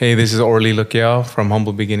Hey, this is Orly Locquiao from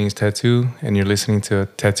Humble Beginnings Tattoo, and you're listening to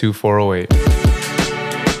Tattoo 408.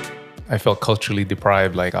 I felt culturally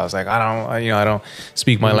deprived. Like I was like, I don't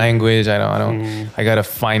speak my language. I gotta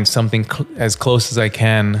find something as close as I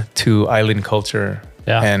can to island culture.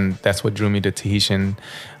 Yeah. And that's what drew me to Tahitian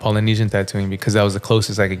Polynesian tattooing, because that was the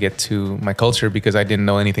closest I could get to my culture, because I didn't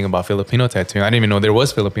know anything about Filipino tattooing. I didn't even know there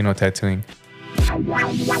was Filipino tattooing.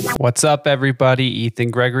 What's up, everybody? Ethan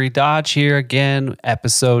Gregory Dodge here again,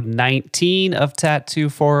 episode 19 of Tattoo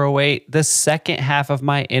 408, the second half of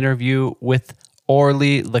my interview with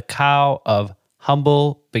Orly Locquiao of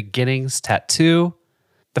Humble Beginnings Tattoo.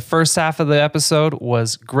 The first half of the episode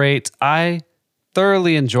was great. I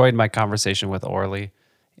thoroughly enjoyed my conversation with Orly.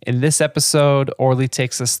 In this episode, Orly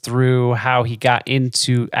takes us through how he got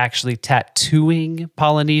into actually tattooing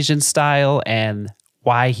Polynesian style and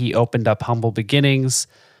why he opened up Humble Beginnings.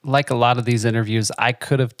 Like a lot of these interviews, I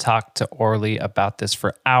could have talked to Orly about this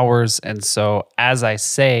for hours. And so, as I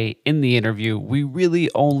say in the interview, we really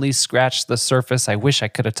only scratched the surface. I wish I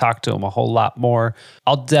could have talked to him a whole lot more.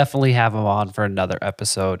 I'll definitely have him on for another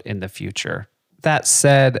episode in the future. That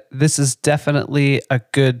said, this is definitely a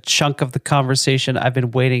good chunk of the conversation I've been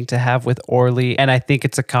waiting to have with Orly. And I think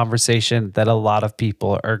it's a conversation that a lot of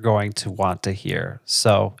people are going to want to hear.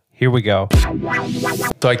 So here we go.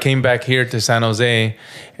 So I came back here to San Jose,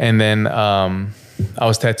 and then I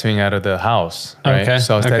was tattooing out of the house. Right? Okay.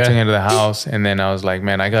 So I was tattooing out of the house, and then I was like,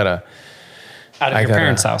 man, Out of your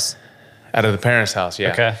parents' house. Out of the parents' house,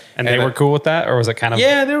 yeah. Okay. And they were cool with that, or was it kind of?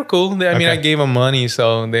 Yeah, they were cool. I mean, I gave them money,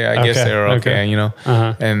 so I guess they were okay, you know.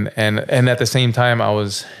 Uh-huh. And at the same time,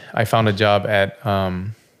 I found a job at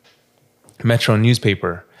Metro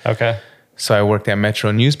newspaper. Okay. So I worked at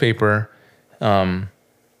Metro newspaper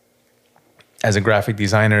as a graphic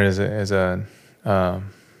designer, as a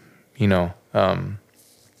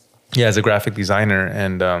graphic designer,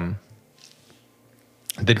 and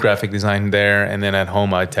did graphic design there, and then at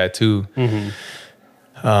home I tattoo.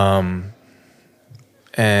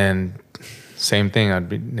 And same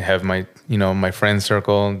thing, have my my friend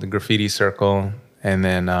circle, the graffiti circle, and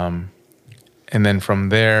then from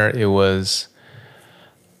there it was.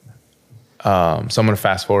 So I'm gonna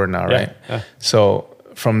fast forward now, right? Yeah. So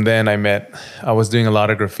from then I was doing a lot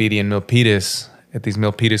of graffiti in Milpitas, at these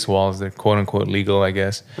Milpitas walls. They're quote unquote legal, I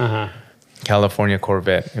guess. Uh-huh. California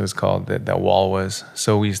Corvette, it was called, that wall was.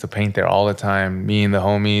 So we used to paint there all the time, me and the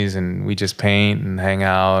homies, and we just paint and hang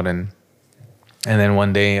out. And then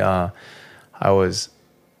one day I was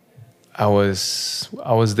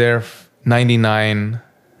there 99,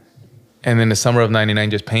 and then the summer of 99,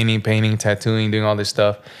 just painting, tattooing, doing all this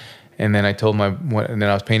stuff. And then I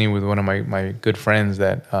was painting with one of my good friends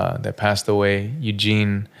that passed away,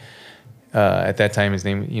 Eugene. At that time, his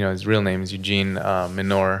real name is Eugene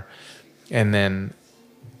Minor. And then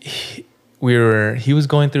he was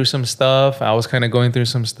going through some stuff. I was kind of going through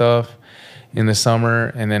some stuff in the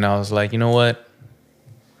summer. And then I was like, you know what?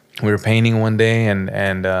 We were painting one day and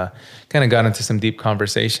kind of got into some deep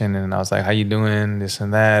conversation. And I was like, how you doing? This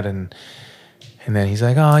and that. And then he's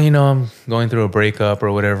like, oh, I'm going through a breakup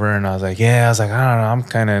or whatever. And I was like, I don't know. I'm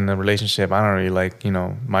kind of in a relationship. I don't really like,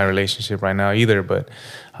 my relationship right now either. But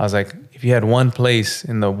I was like, if you had one place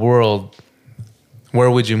in the world, where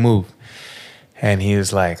would you move? And he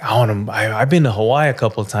was like, I've been to Hawaii a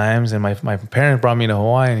couple of times, and my parents brought me to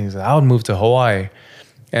Hawaii, and he's like, I would move to Hawaii.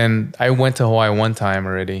 And I went to Hawaii one time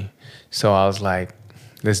already. So I was like,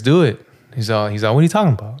 let's do it. He's like, what are you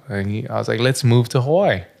talking about? And I was like, let's move to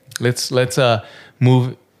Hawaii. Let's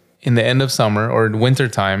move in the end of summer or winter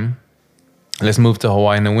time. Let's move to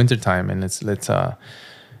Hawaii in the winter time, and let's at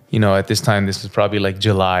this time, this was probably like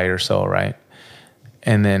July or so, right?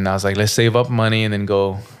 And then I was like, let's save up money and then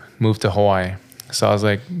go move to Hawaii. So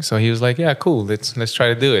he was like, yeah, cool. Let's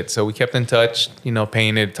try to do it. So we kept in touch,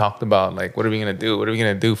 painted, talked about like, what are we gonna do? What are we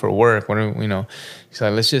gonna do for work? He's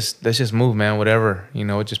like, let's just move, man. Whatever,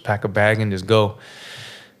 just pack a bag and just go.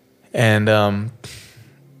 And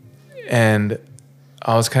I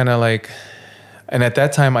was kind of like, and at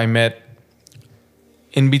that time I met,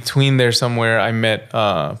 in between there somewhere, I met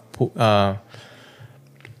one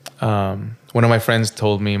of my friends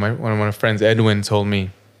told me, one of my friends, Edwin, told me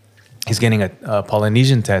he's getting a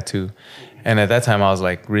Polynesian tattoo. And at that time I was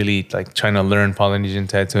like really like trying to learn Polynesian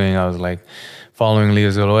tattooing. I was like following Leo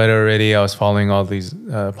Zulueta already. I was following all these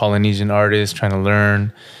Polynesian artists, trying to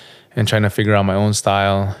learn and trying to figure out my own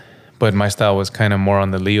style. But my style was kind of more on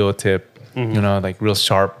the Leo tip, like real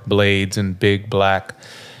sharp blades and big black.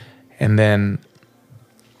 And then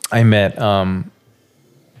I met, I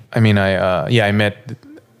met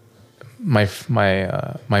my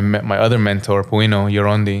other mentor, Puino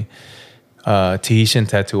Yorondi, Tahitian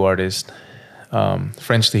tattoo artist,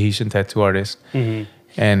 French Tahitian tattoo artist.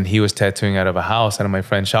 And he was tattooing out of a house, out of my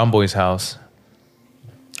friend Shamboy's house.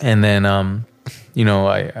 And then, I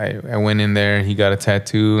went in there and he got a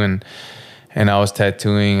tattoo and I was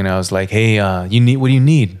tattooing and I was like, hey, what do you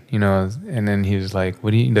need? And then he was like,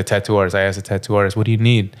 the tattoo artist, I asked the tattoo artist, what do you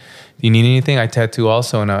need? Do you need anything? I tattoo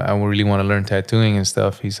also. And I really want to learn tattooing and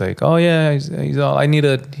stuff. He's like, oh yeah, he's all, I need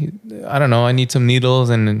some needles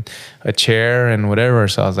and a chair and whatever.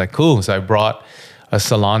 So I was like, cool. So I brought a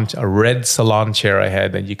red salon chair I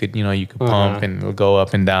had that you could pump and it would go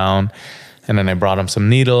up and down. And then I brought him some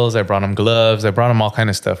needles. I brought him gloves. I brought him all kind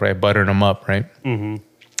of stuff, right? Buttered him up, right?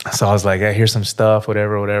 So I was like, hey, here's some stuff,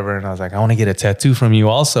 whatever. And I was like, I want to get a tattoo from you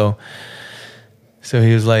also. So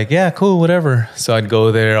he was like, yeah, cool, whatever. So I'd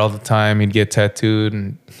go there all the time. He'd get tattooed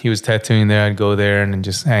and he was tattooing there. I'd go there and then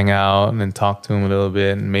just hang out and then talk to him a little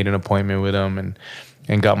bit and made an appointment with him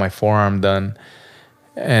and got my forearm done.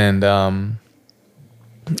 And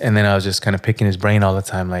then I was just kind of picking his brain all the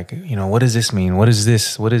time, like, what does this mean? What is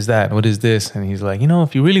this? What is that? What is this? And he's like,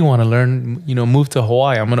 if you really want to learn, move to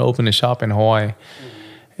Hawaii. I'm going to open a shop in Hawaii.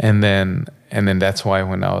 And then that's why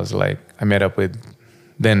when I was like, I met up with,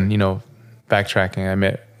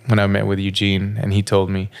 backtracking, when I met with Eugene and he told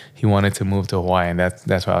me he wanted to move to Hawaii. And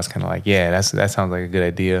that's why I was kind of like, yeah, that sounds like a good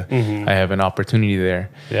idea. I have an opportunity there.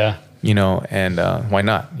 Yeah. And why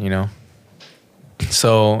not,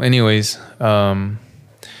 So anyways,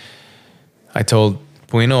 I told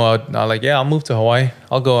Bueno, I'll move to Hawaii.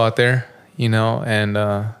 I'll go out there, and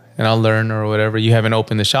I'll learn or whatever. You haven't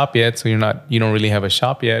opened the shop yet, so you don't really have a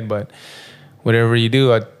shop yet, but whatever you do,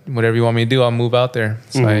 whatever you want me to do, I'll move out there.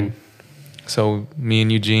 So me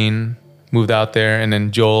and Eugene moved out there, and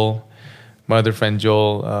then Joel, my other friend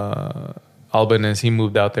Joel Albanese, he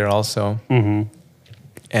moved out there also.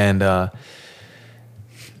 And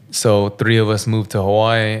so 3 of us moved to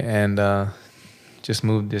Hawaii and just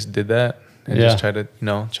did that. And just try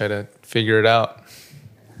to figure it out.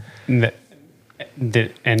 And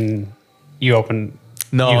you opened?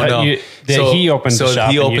 No. He opened the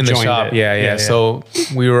shop. He opened the shop. Yeah. So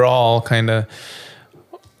we were all kind of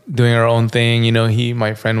doing our own thing.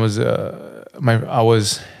 My friend was I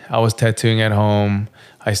was tattooing at home.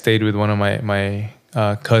 I stayed with one of my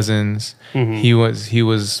cousins. He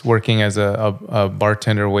was working as a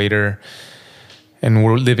bartender waiter, and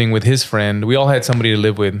we're living with his friend. We all had somebody to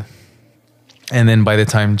live with. And then by the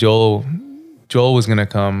time Joel was going to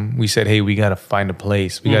come, we said, hey, we got to find a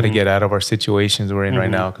place. We got to get out of our situations we're in right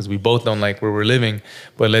now because we both don't like where we're living,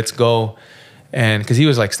 but let's go. And because he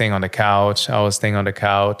was like staying on the couch, I was staying on the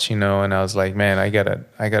couch, and I was like, man, I gotta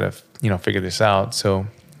figure this out. So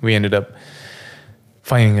we ended up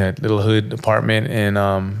finding a little hood apartment in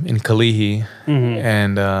Kalihi.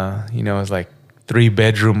 And, it was like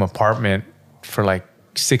 3-bedroom apartment for like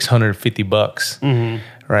 $650.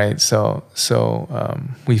 Right. So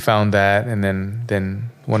we found that. And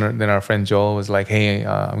then our friend Joel was like, hey,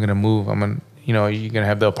 I'm going to move. you're going to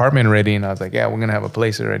have the apartment ready. And I was like, yeah, we're going to have a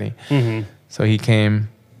place already. So he came,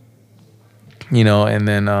 and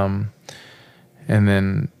then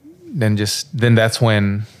that's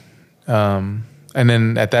when, and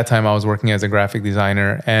then at that time I was working as a graphic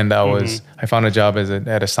designer and I found a job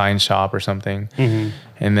at a sign shop or something.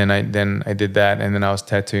 And then I did that, and then I was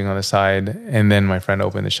tattooing on the side, and then my friend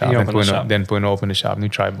opened the shop. Then Bueno opened the shop, New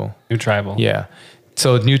Tribal. Yeah.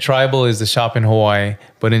 So New Tribal is the shop in Hawaii,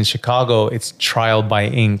 but in Chicago it's Trial by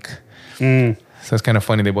Ink. So it's kind of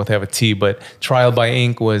funny they both have a T, but Trial by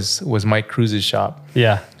Ink was Mike Cruz's shop.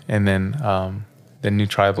 Yeah. And then New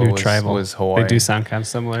Tribal was Hawaii. They do sound kind of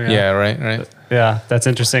similar. Yeah, right. Yeah, that's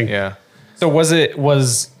interesting. Yeah. So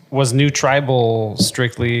was New Tribal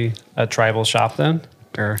strictly a tribal shop then?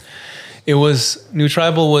 Or it was New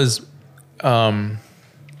Tribal was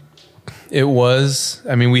it was,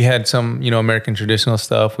 I mean, we had some, American traditional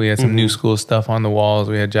stuff. We had some new school stuff on the walls.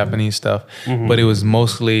 We had Japanese stuff, but it was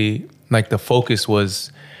mostly like the focus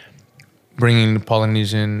was bringing the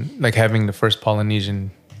Polynesian, like having the first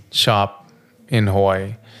Polynesian shop in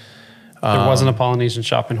Hawaii. There wasn't a Polynesian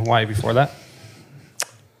shop in Hawaii before that?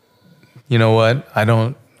 You know what? I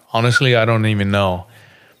don't even know.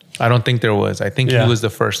 I don't think there was. I think he was the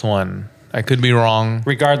first one. I could be wrong.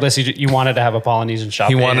 Regardless, you wanted to have a Polynesian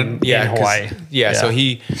shop in Hawaii. Yeah, so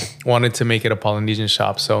he wanted to make it a Polynesian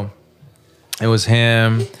shop. So it was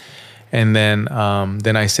him. And then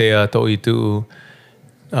Isaiah To'itu,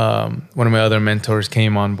 one of my other mentors,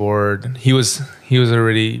 came on board. He was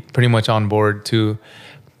already pretty much on board too.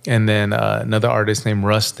 And then another artist named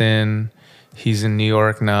Rustin. He's in New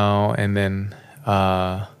York now. And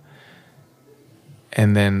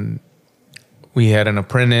then we had an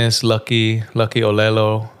apprentice, Lucky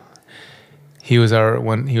Olelo. He was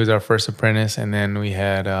our first apprentice, and then we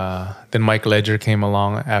had then Mike Ledger came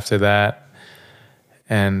along after that,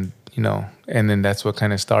 and and then that's what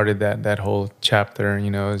kind of started that whole chapter.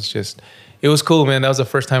 It was cool, man. That was the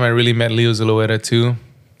first time I really met Leo Zulueta too.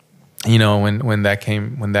 When that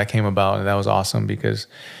came about, and that was awesome because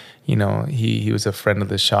he was a friend of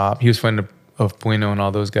the shop. He was a friend of Bueno and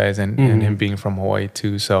all those guys, and him being from Hawaii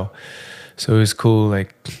too. So it was cool,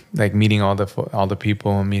 like meeting all the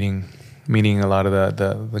people, and meeting a lot of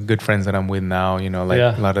the good friends that I'm with now, a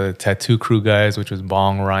lot of the tattoo crew guys, which was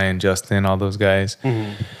Bong, Ryan, Justin, all those guys.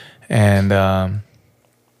 And, and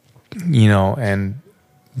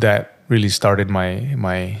that really started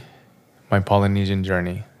my Polynesian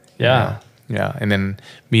journey. Yeah. Yeah. And then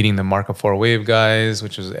meeting the Marco 4 Wave guys,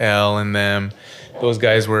 which was L and them. Those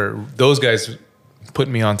guys put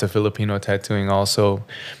me onto Filipino tattooing also.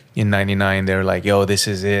 In 99, they were like, yo, this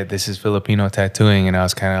is it. This is Filipino tattooing. And I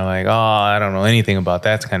was kind of like, oh, I don't know anything about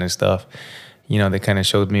that kind of stuff. They kind of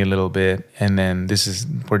showed me a little bit. And then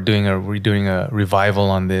we're doing a revival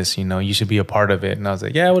on this. You should be a part of it. And I was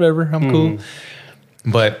like, yeah, whatever. I'm cool.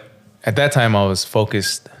 But at that time, I was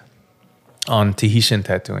focused on Tahitian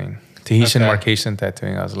tattooing, Tahitian marcation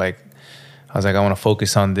tattooing. I was like, I want to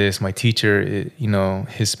focus on this. My teacher,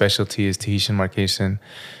 his specialty is Tahitian marcation.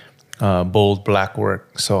 Bold black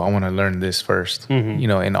work, so I want to learn this first,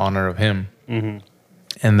 in honor of him. And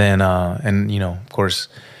then, of course,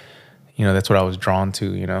 that's what I was drawn to,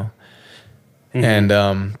 and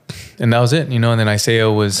that was it, and then Isaiah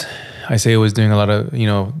was doing a lot of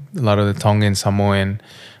the Tongan, Samoan,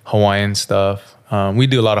 Hawaiian stuff. We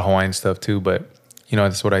do a lot of Hawaiian stuff too, but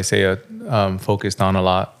that's what Isaiah focused on a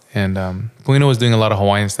lot. And Bueno was doing a lot of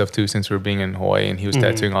Hawaiian stuff too, since we were being in Hawaii, and he was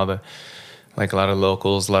tattooing all the. Like a lot of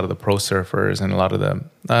locals, a lot of the pro surfers, and a lot of the,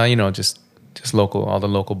 just local, all the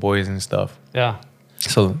local boys and stuff. Yeah.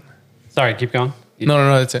 So, sorry, keep going.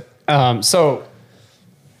 No, that's it. So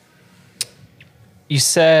you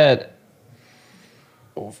said,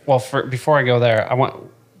 well, before I go there, I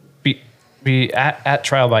want be at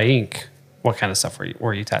Trial by Ink. What kind of stuff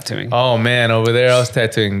were you tattooing? Oh man, over there I was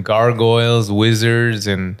tattooing gargoyles, wizards,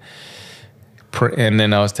 and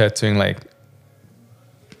then I was tattooing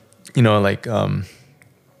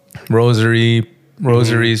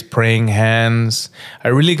rosaries, praying hands. I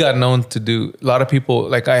really got known to do a lot of people.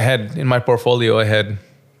 Like I had in my portfolio, I had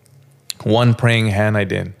one praying hand. I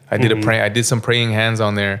did some praying hands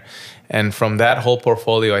on there, and from that whole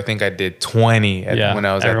portfolio, I think I did 20 when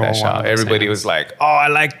I was at that shop. Everybody was like, "Oh, I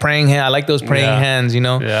like praying hand. I like those praying hands,"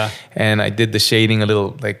 Yeah. And I did the shading a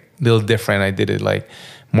little different. I did it like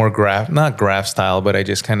more not graph style, but I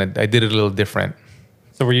did it a little different.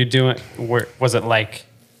 So was it like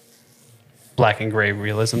black and gray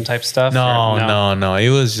realism type stuff? No. It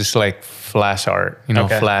was just like flash art,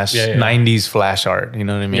 flash, 90s flash art. You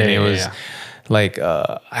know what I mean? It was like,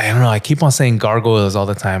 I don't know. I keep on saying gargoyles all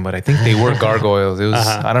the time, but I think they were gargoyles. It was,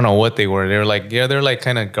 I don't know what they were. They were like, they're like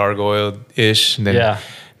kind of gargoyle-ish.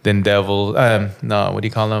 Then devil, what do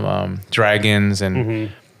you call them? Dragons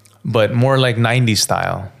but more like 90s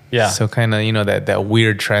style. Yeah. So kind of, that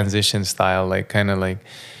weird transition style, like kind of like,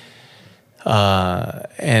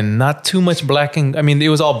 and not too much it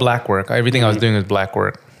was all black work. Everything I was doing was black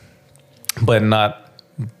work, but not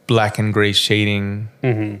black and gray shading.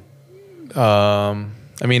 How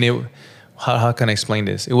can I explain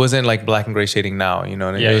this? It wasn't like black and gray shading now, it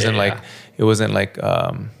wasn't like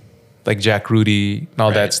Jack Rudy and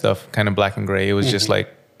all that stuff, kind of black and gray. It was just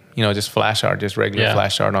like, just flash art, just regular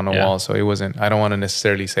flash art on the wall. So it wasn't, I don't want to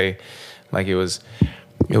necessarily say like it was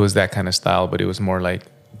that kind of style, but it was more like,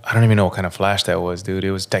 I don't even know what kind of flash that was, dude.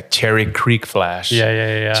 It was like Cherry Creek flash.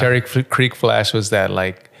 Yeah. Cherry Creek flash was that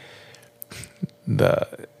like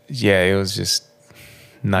it was just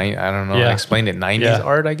I don't know how to explain it. 90s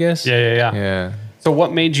art, I guess. Yeah. So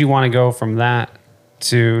what made you want to go from that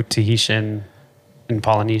to Tahitian and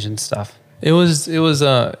Polynesian stuff? It was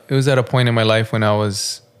at a point in my life when I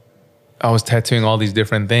was tattooing all these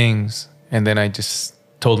different things, and then I just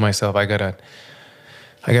told myself I gotta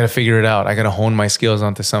figure it out. I gotta hone my skills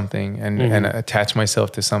onto something and attach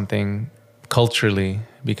myself to something culturally,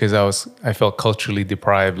 because I felt culturally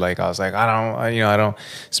deprived. Like I was like, I don't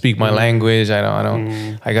speak my language.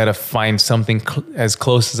 I gotta find something as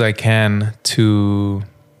close as I can to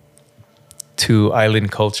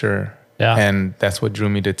island culture. Yeah. And that's what drew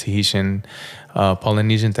me to Tahitian,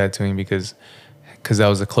 Polynesian tattooing, because that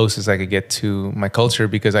was the closest I could get to my culture,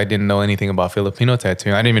 because I didn't know anything about Filipino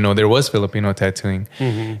tattooing. I didn't even know there was Filipino tattooing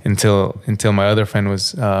until my other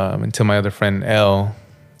friend El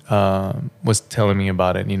was telling me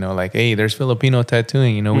about it, like, hey, there's Filipino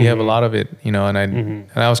tattooing, we have a lot of it, and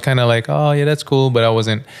I was kind of like, oh yeah, that's cool, but I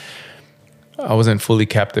wasn't fully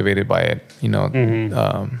captivated by it,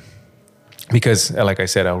 because like I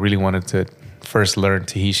said, I really wanted to first learn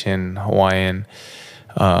Tahitian, Hawaiian,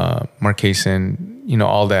 Marquesan,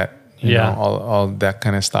 all that, all that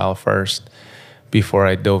kind of style first before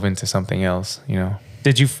I dove into something else,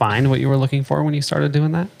 Did you find what you were looking for when you started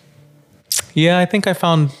doing that? Yeah, I think I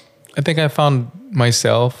found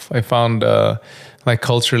myself. I found like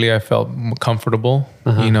culturally, I felt comfortable,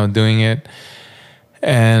 doing it,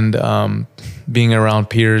 and being around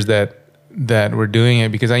peers that were doing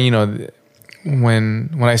it, because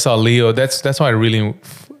when I saw Leo, that's why I really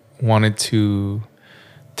wanted to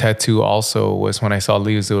tattoo also, was when I saw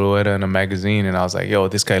Leo Zulueta in a magazine, and I was like, yo,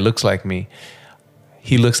 this guy looks like me.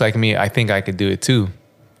 He looks like me. I think I could do it too.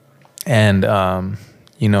 And, and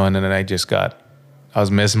then I was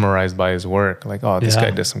mesmerized by his work. Like, oh, this guy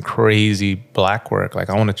does some crazy black work. Like,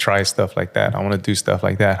 I want to try stuff like that. I want to do stuff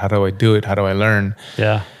like that. How do I do it? How do I learn?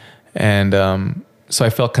 Yeah. And so I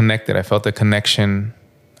felt connected. I felt the connection.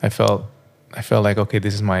 I felt like, okay,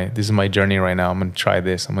 this is my journey right now. I'm going to try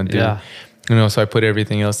this. I'm going to do, so I put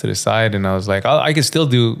everything else to the side, and I was like, I can still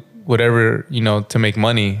do whatever, to make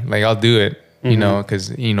money. Like, I'll do it.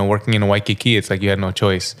 Because, working in Waikiki, it's like you had no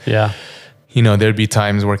choice. Yeah. There'd be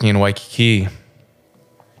times working in Waikiki,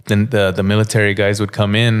 then the military guys would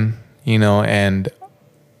come in, and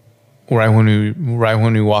right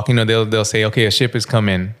when we walk, they'll say, okay, a ship has come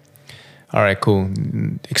in. All right, cool.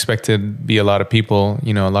 Expect to be a lot of people,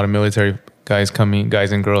 a lot of military guys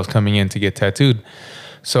and girls coming in to get tattooed.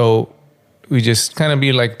 So we just kind of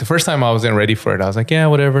be like, the first time I wasn't ready for it. I was like, yeah,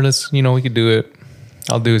 whatever. Let's, we could do it.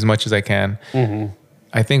 I'll do as much as I can.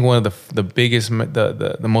 I think one of the biggest,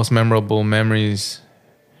 the most memorable memories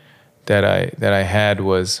that I had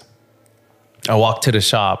was, I walked to the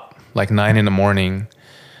shop like 9 a.m,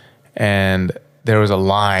 and there was a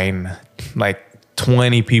line, like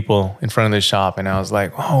 20 people in front of the shop, and I was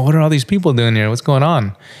like, oh, what are all these people doing here? What's going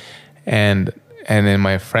on? And then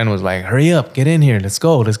my friend was like, hurry up, get in here, let's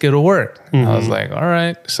go, let's get to work. I was like, all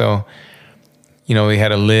right. So we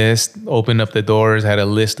had a list, opened up the doors, had a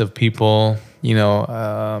list of people,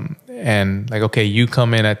 and like, okay, you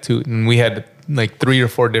come in at 2, and we had like 3 or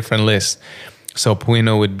 4 different lists. So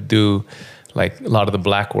Puino would do like a lot of the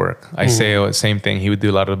black work. I say the same thing. He would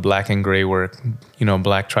do a lot of the black and gray work,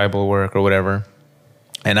 black tribal work or whatever.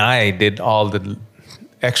 And I did all the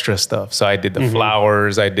extra stuff. So I did the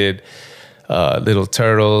flowers, I did little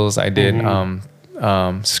turtles, I did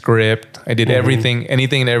script. I did anything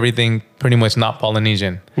and everything, pretty much not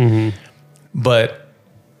Polynesian. But,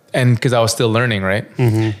 and because I was still learning, right?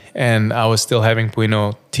 And I was still having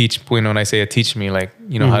Puino teach Puino, and I say teach me, like,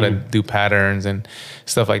 how to do patterns and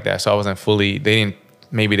stuff like that. So I wasn't fully,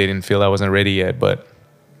 maybe they didn't feel I wasn't ready yet, but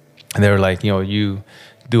they were like, you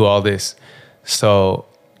do all this. So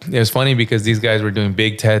it was funny because these guys were doing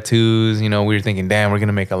big tattoos. We were thinking, damn, we're going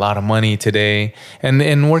to make a lot of money today.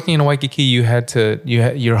 And working in Waikiki,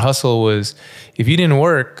 your hustle was, if you didn't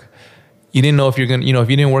work, you didn't know if you're going to, if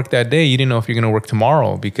you didn't work that day, you didn't know if you're going to work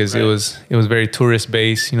tomorrow, because it was very tourist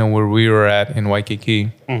based, where we were at in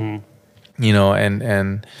Waikiki, and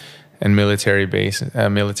military base,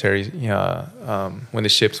 when the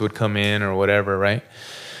ships would come in or whatever. Right.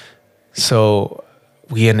 So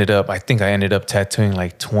I think I ended up tattooing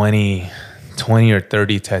like 20 or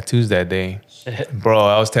 30 tattoos that day. Bro,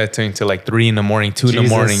 I was tattooing till like 3 a.m, 2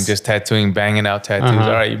 a.m, just tattooing, banging out tattoos.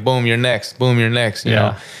 All right, boom, you're next. Boom, you're next. You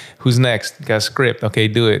know, who's next? Got a script. Okay,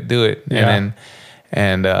 do it. And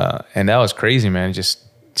then, and that was crazy, man. Just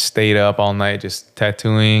stayed up all night, just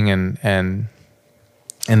tattooing, and then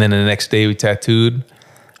the next day we tattooed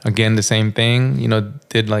again, the same thing.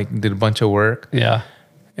 Did a bunch of work. Yeah.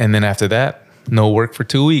 And then after that, no work for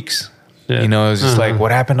 2 weeks. Yeah. It was just like,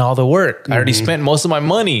 what happened to all the work? I already spent most of my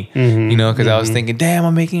money, because I was thinking, damn,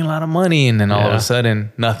 I'm making a lot of money. And then all of a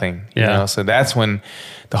sudden, nothing. So that's when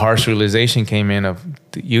the harsh realization came in of,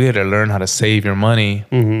 you got to learn how to save your money.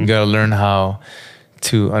 You got to learn how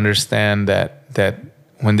to understand that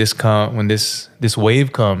when this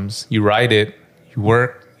wave comes, you ride it, you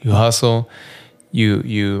work, you hustle,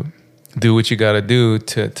 you do what you got to do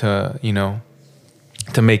to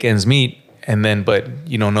make ends meet. And then, but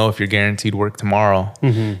you don't know if you're guaranteed work tomorrow,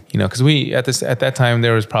 because at that time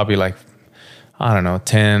there was probably like, I don't know,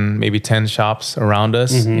 10 shops around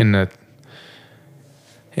us in a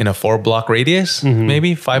 4-block radius,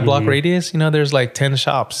 maybe 5-block radius. There's like 10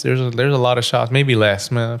 shops. There's a lot of shops, maybe less,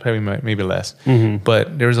 probably maybe less,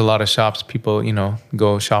 but there's a lot of shops people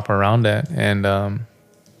go shop around at, and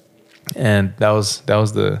that was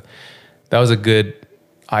the that was a good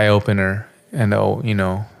eye opener. And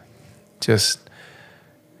just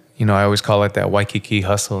I always call it that Waikiki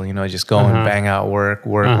hustle. Just go and bang out work,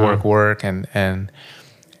 and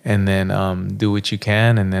then do what you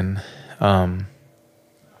can, and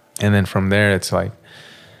then from there it's like,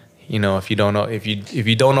 if you don't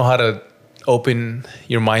know how to open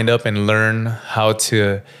your mind up and learn how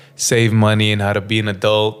to save money and how to be an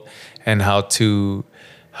adult and how to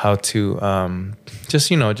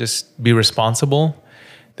just be responsible,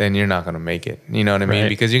 then you're not going to make it. You know what I mean?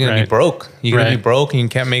 Because you're going to be broke. You're going to be broke, and you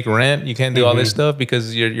can't make rent. You can't do all this stuff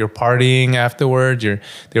because you're partying afterwards. There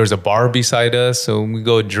was a bar beside us, so we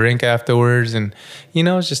go drink afterwards, and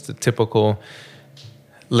it's just a typical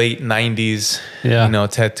late 90s,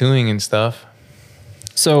 tattooing and stuff.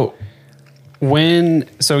 So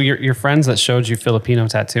your friends that showed you Filipino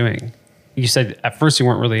tattooing, you said at first you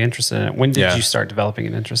weren't really interested in it. When did you start developing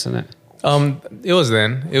an interest in it? It was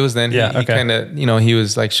then. Yeah, he kind of, he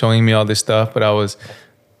was like showing me all this stuff, but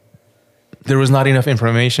there was not enough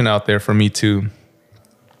information out there for me to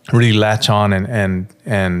really latch on and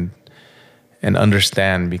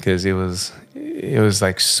understand, because it was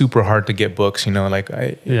like super hard to get books, I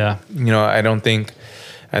don't think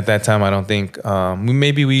at that time,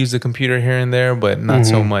 maybe we used a computer here and there, but not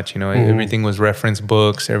so much, everything was reference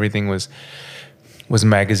books, everything was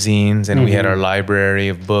magazines, and we had our library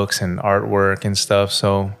of books and artwork and stuff.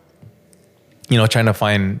 So, trying to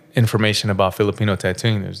find information about Filipino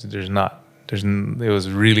tattooing, it was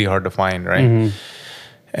really hard to find, right?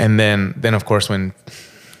 And then of course when,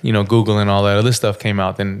 Google and all that other stuff came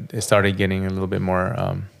out, then it started getting a little bit more,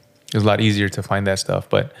 it was a lot easier to find that stuff.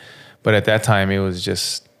 But at that time it was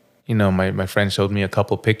just, my friend showed me a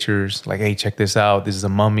couple pictures, like, hey, check this out. This is a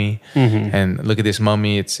mummy. And look at this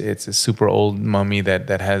mummy. It's a super old mummy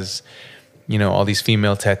that has, all these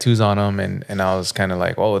female tattoos on them. And I was kind of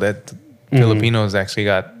like, oh, that Filipinos actually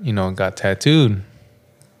got tattooed.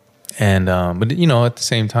 And, but at the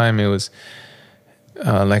same time, it was,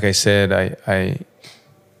 like I said,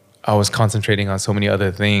 I was concentrating on so many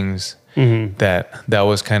other things that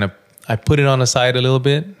was kind of, I put it on the side a little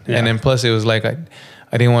bit. Yeah. And then plus it was like, I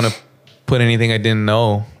didn't want to put anything I didn't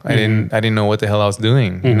know. I didn't know what the hell I was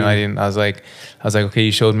doing. I was like, okay,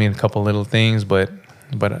 you showed me a couple little things, but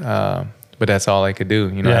that's all I could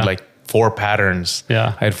do. I had like 4 patterns.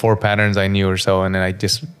 Yeah. I had 4 patterns I knew or so. And then I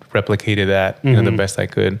just replicated that, the best I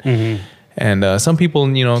could. And some people,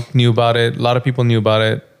 knew about it. A lot of people knew about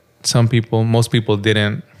it. Most people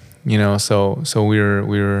didn't. So we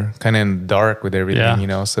were kind of in the dark with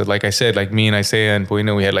everything, So like I said, like me and Isaiah and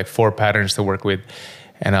Puino, we had like 4 patterns to work with.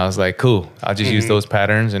 And I was like, cool, I'll just use those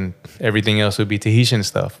patterns, and everything else would be Tahitian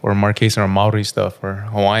stuff or Marquesan or Maori stuff or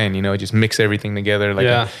Hawaiian, just mix everything together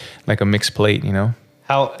like a mixed plate,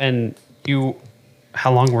 How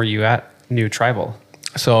long were you at New Tribal?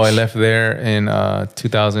 So I left there in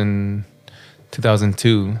 2002.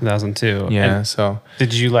 2002. Yeah. And so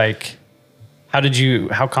did you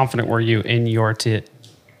how confident were you in your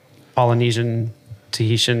Polynesian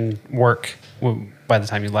Tahitian work by the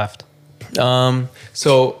time you left? So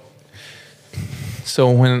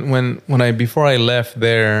when before I left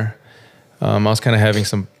there, I was kind of having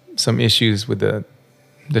some issues with the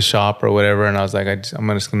shop or whatever, and I was like, I'm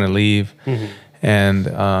just gonna leave, and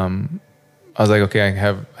I was like, okay, I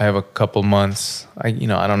have a couple months. I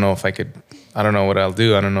don't know if I could. I don't know what I'll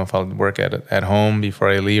do. I don't know if I'll work at home before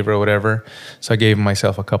I leave or whatever. So I gave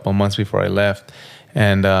myself a couple months before I left,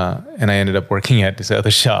 and I ended up working at this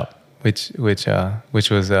other shop, which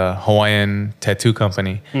was a Hawaiian tattoo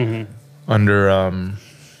company under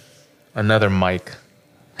another Mike.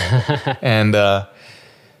 And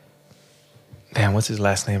damn, what's his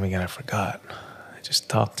last name again? I forgot. I just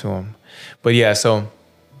talked to him. But yeah, so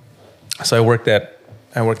I worked at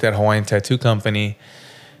Hawaiian tattoo company,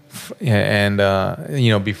 and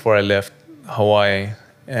before I left Hawaii,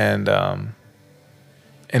 and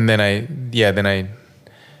then I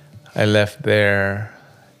left there.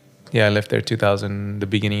 Yeah, I left there the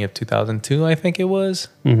beginning of 2002, I think it was.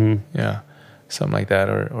 Yeah, something like that,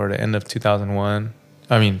 or the end of 2001.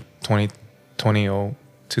 I mean,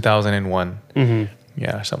 2001.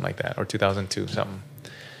 Yeah, something like that, or 2002, something.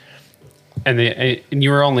 And you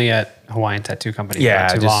were only at Hawaiian Tattoo Company for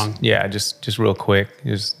not too long. Yeah, just real quick,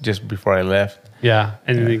 just before I left. Yeah,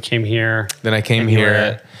 and then you came here. Then I came here.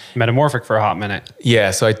 At Metamorphic for a hot minute.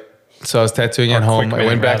 Yeah, so I was tattooing at home. I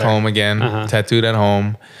went back home again, tattooed at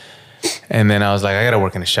home, and then I was like, I gotta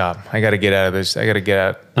work in a shop. I gotta get out of this. I gotta get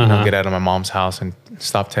out, get out of my mom's house and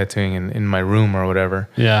stop tattooing in my room or whatever.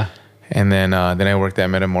 Yeah. And then I worked at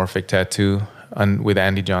Metamorphic Tattoo with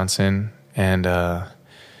Andy Johnson, and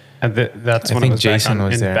And that's I when it think was Jason back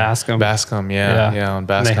was in there. Bascom. Bascom, yeah, on And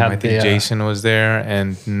they Bascom. had I think Jason was there,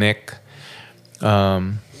 and Nick,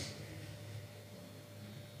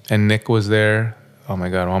 was there. Oh my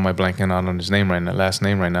God, why am I blanking out on his name right now? Last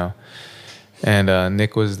name right now. And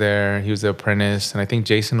Nick was there. He was the apprentice, and I think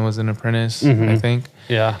Jason was an apprentice. I think.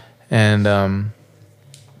 Yeah. And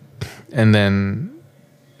then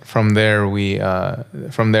from there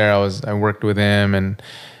I worked with him,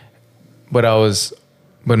 but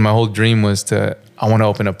my whole dream was I want to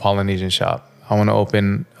open a Polynesian shop. I want to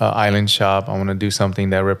open an island shop. I want to do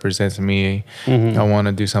something that represents me. I want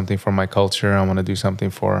to do something for my culture. I want to do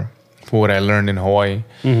something for what I learned in Hawaii.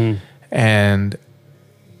 And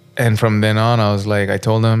from then on, I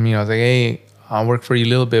told him, I was like, hey, I'll work for you a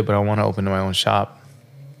little bit, but I want to open my own shop.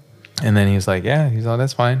 And then he's like, yeah,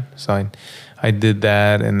 that's fine. So I did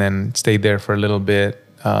that, and then stayed there for a little bit.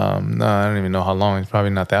 No, I don't even know how long. It's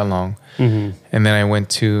probably not that long. And then I went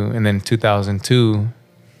to, and then 2002,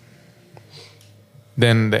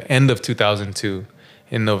 then the end of 2002,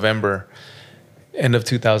 in November, end of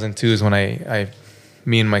 2002 is when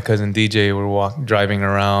me and my cousin DJ were driving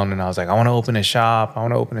around, and I was like, I want to open a shop.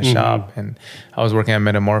 And I was working at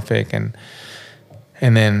Metamorphic, and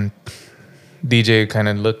then DJ kind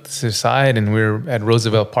of looked to the side, and we were at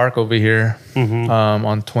Roosevelt Park over here,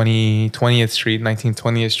 on 20th Street,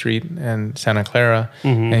 1920th Street, and Santa Clara.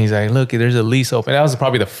 And he's like, look, there's a lease open. That was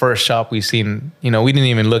probably the first shop we seen. We didn't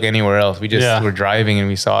even look anywhere else. We just were driving, and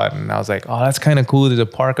we saw it. And I was like, oh, that's kind of cool. There's a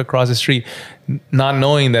park across the street. Not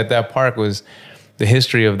knowing that park was the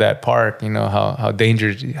history of that park, how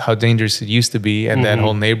dangerous it used to be, and that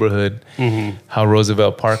whole neighborhood, how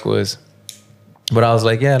Roosevelt Park was. But I was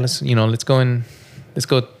like, yeah, let's go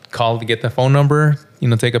call to get the phone number,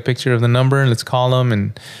 take a picture of the number, and let's call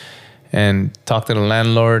them and talk to the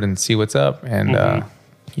landlord and see what's up. And, I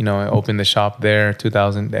opened the shop there,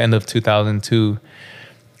 the end of 2002.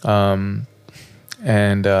 And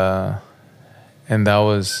that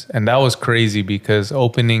was crazy, because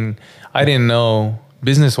I didn't know,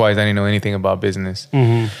 business-wise, I didn't know anything about business.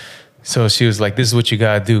 So she was like, this is what you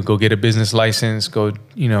got to do. Go get a business license, go to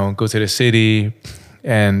the city,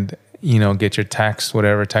 and, get your tax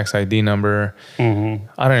ID number. I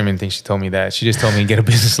don't even think she told me that. She just told me get a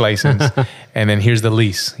business license, and then here's the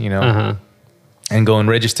lease, and go and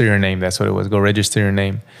register your name. That's what it was. Go register your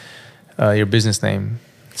name, your business name.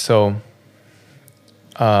 So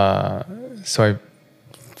I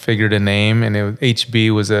figured a name, and HB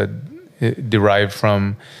was derived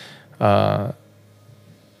from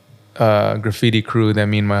graffiti crew that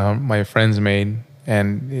me and my friends made,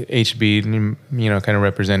 and HB, kind of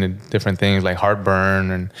represented different things like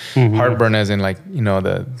heartburn, and heartburn as in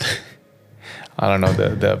the I don't know,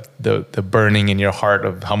 the burning in your heart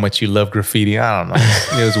of how much you love graffiti. I don't know.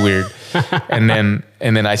 It was weird. And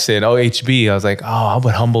then I said, oh, HB. I was like, oh, how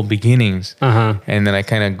about humble beginnings? And then I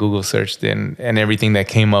kind of Google searched it, and everything that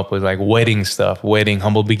came up was like wedding stuff,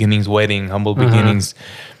 humble beginnings, humble beginnings,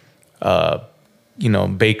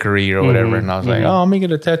 bakery or whatever. And I was like, oh, I'll make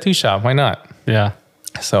it a tattoo shop. Why not? Yeah.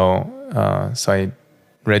 So I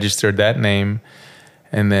registered that name.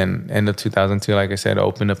 And then end of 2002, like I said,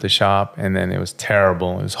 opened up the shop, and then it was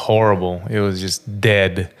terrible. It was horrible. It was just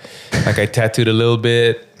dead. Like I tattooed a little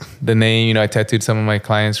bit, the name, I tattooed some of my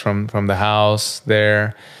clients from the house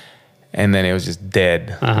there, and then it was just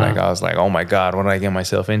dead. Like I was like, oh my God, what did I get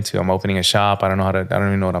myself into? I'm opening a shop. I don't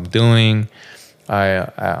even know what I'm doing.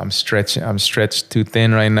 I'm stretched too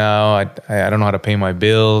thin right now. I don't know how to pay my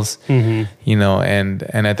bills, and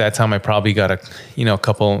at that time I probably got a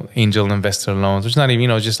couple angel investor loans, which is not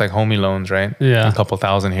even, just like homie loans, right? Yeah. A couple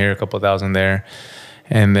thousand here, a couple thousand there.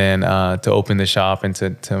 And then, to open the shop and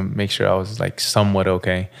to make sure I was like somewhat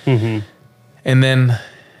okay. And then,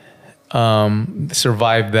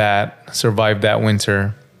 survived that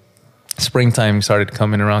winter. Springtime started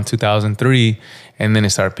coming around 2003, and then it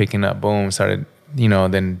started picking up. Boom,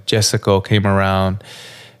 then Jessica came around.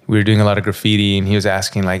 We were doing a lot of graffiti, and he was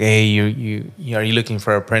asking like, hey, you are you looking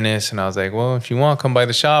for an apprentice? And I was like, well, if you want, come by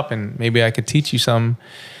the shop and maybe I could teach you some.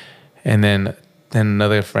 And then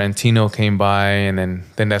another friend, Tino, came by, and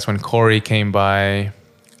then that's when Corey came by.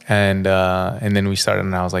 And then we started,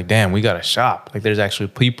 and I was like, damn, we got a shop. Like there's actually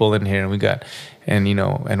people in here, and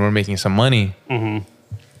we're making some money. And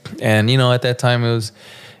at that time it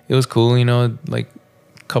was cool, like a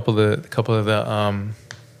couple of the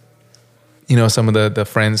some of the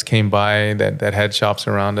friends came by that had shops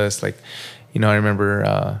around us. Like, I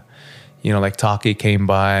remember like Taki came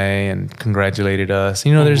by and congratulated us.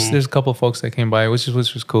 There's a couple of folks that came by, which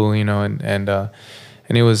was cool, and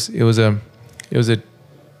it was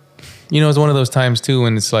one of those times too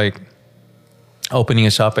when it's like opening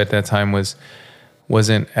a shop at that time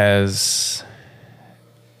wasn't as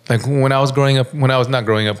like when I was growing up. When I was not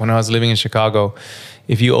growing up, when I was living in Chicago,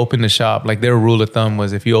 if you opened a shop, like their rule of thumb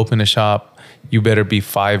was, if you open a shop, you better be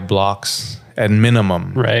 5 blocks at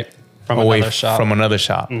minimum, Right. From away another shop. from another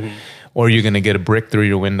shop, or you're gonna get a brick through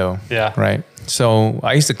your window. Yeah. Right. So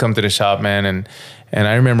I used to come to the shop, man, and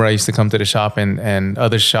I remember I used to come to the shop and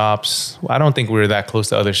other shops. I don't think we were that close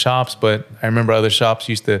to other shops, but I remember other shops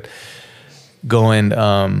used to go and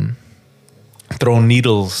throw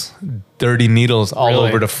needles, dirty needles, all Really?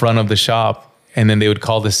 over the front of the shop. And then they would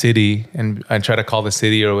call the city, and I'd try to call the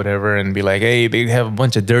city or whatever and be like, hey, they have a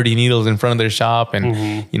bunch of dirty needles in front of their shop,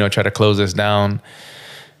 and, you know, try to close us down.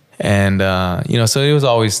 And, you know, so it was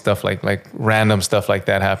always stuff like random stuff like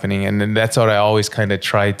that happening. And then that's what I always kind of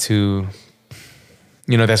tried to,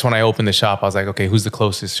 you know, that's when I opened the shop. I was like, okay, who's the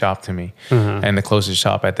closest shop to me? And the closest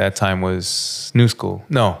shop at that time was New School.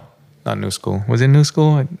 No, not New School. Was it New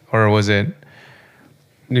School or was it?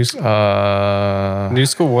 New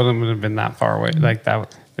School wouldn't have been that far away. Like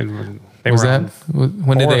that. They Was were that, on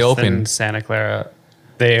when did they 4th open? in Santa Clara.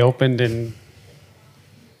 They opened in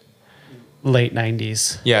late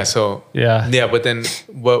 90s. Yeah. So, Yeah. yeah. But then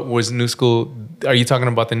what was New School? Are you talking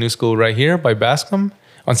about the New School right here by Bascom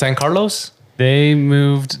on San Carlos? They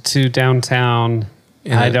moved to downtown.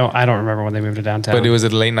 In I the- don't remember when they moved to downtown. But it was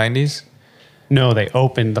in the late 90s? No, they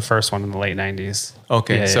opened the first one in the late 90s.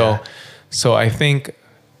 Okay. Yeah, So I think,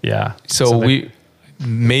 yeah. so they- we,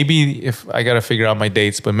 maybe if I got to figure out my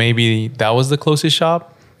dates, but maybe that was the closest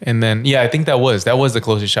shop. And then, yeah, I think that was the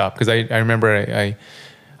closest shop. Cause I remember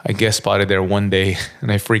I guest spotted there one day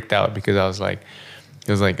and I freaked out because I was like,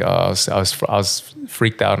 it was like, I was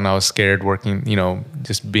freaked out and I was scared working, you know,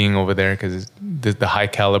 just being over there because the high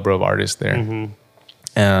caliber of artists there.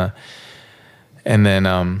 And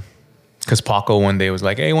then, cause Paco one day was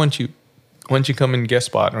like, hey, why don't you come and guest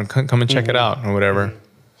spot or come and check it out or whatever.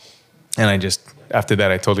 And I just, after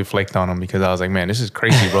that, I totally flaked on him because I was like, man, this is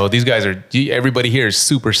crazy, bro. These guys are, everybody here is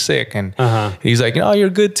super sick. And he's like, oh, you're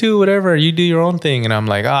good too, whatever. You do your own thing. And I'm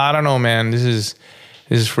like, oh, I don't know, man. This is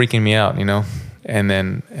freaking me out, you know? And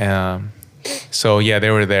then, so yeah, they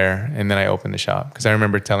were there. And then I opened the shop because I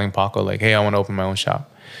remember telling Paco like, hey, I want to open my own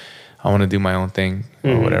shop. I want to do my own thing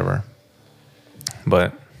or whatever.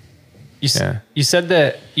 But You said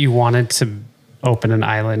that you wanted to open an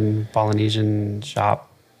island Polynesian shop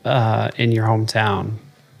in your hometown.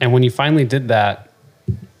 And when you finally did that,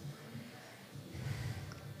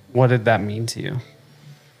 what did that mean to you?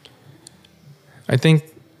 I think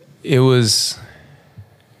it was,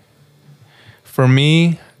 for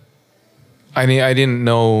me, I didn't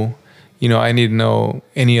know, you know, I didn't know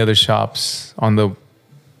any other shops on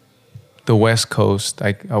the West Coast.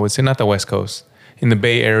 I would say not the West Coast, in the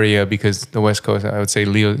Bay Area, because the West Coast, I would say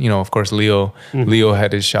Leo, you know, of course, Leo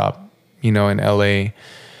had his shop, you know, in LA.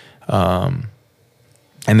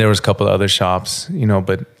 And there was a couple of other shops, you know,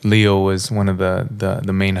 but Leo was one of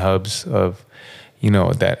the main hubs of, you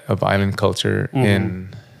know, that of island culture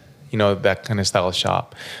in, you know, that kind of style of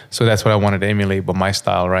shop. So that's what I wanted to emulate, but my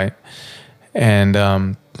style, right?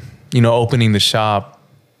 And, you know, opening the shop,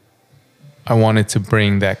 I wanted to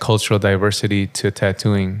bring that cultural diversity to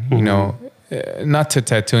tattooing, you know, not to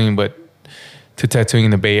tattooing, but to tattooing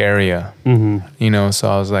in the Bay Area, you know? So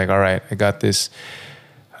I was like, all right, I got this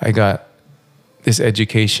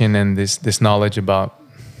education and this knowledge about,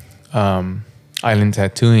 island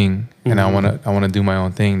tattooing, and I want to do my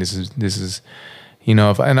own thing. This is, you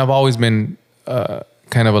know, and I've always been,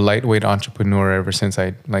 kind of a lightweight entrepreneur ever since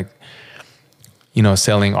I like, you know,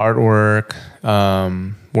 selling artwork,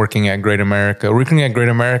 working at Great America. Working at Great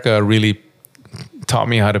America really taught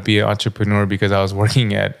me how to be an entrepreneur because I was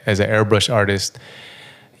working as an airbrush artist,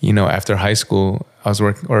 you know, after high school. I was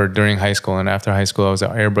working, or during high school and after high school, I was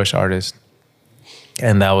an airbrush artist.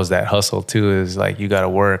 And that was that hustle too, is like, you got to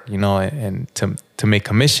work, you know, and to make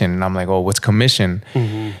commission. And I'm like, oh, what's commission?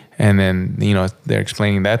 And then, you know, they're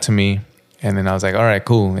explaining that to me. And then I was like, all right,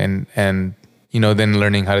 cool. And, you know, then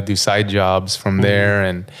learning how to do side jobs from there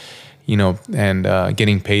and, you know, and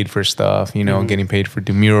getting paid for stuff, you know, getting paid for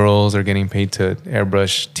do murals or getting paid to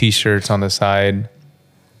airbrush t-shirts on the side.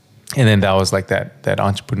 And then that was like that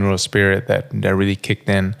entrepreneurial spirit that really kicked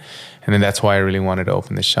in. And then that's why I really wanted to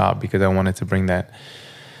open the shop, because I wanted to bring that,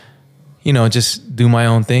 you know, just do my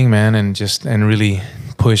own thing, man, and really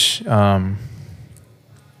push island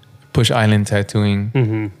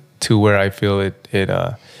tattooing to where I feel it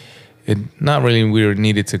not really where it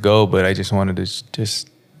needed to go, but I just wanted to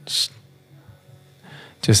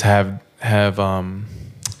just have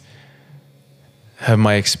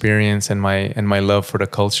my experience and my love for the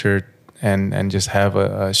culture and just have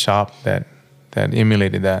a shop that that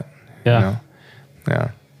emulated that. Yeah. You know?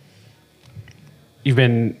 Yeah. You've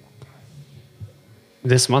been,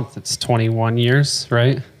 this month, it's 21 years,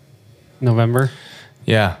 right? November.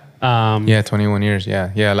 Yeah. 21 years.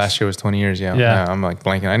 Yeah. Yeah. Last year was 20 years. Yeah. Yeah. I'm like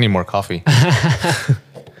blanking. I need more coffee.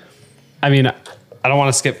 I mean, I don't want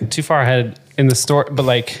to skip too far ahead in the story, but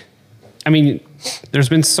like, I mean, there's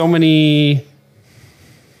been so many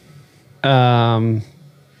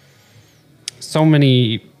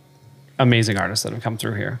amazing artists that have come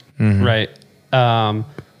through here, right?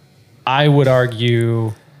 I would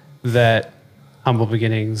argue that Humble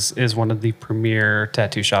Beginnings is one of the premier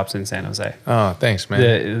tattoo shops in San Jose. Oh, thanks,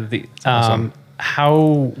 man. Awesome.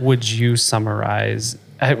 How would you summarize?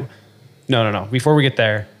 No. Before we get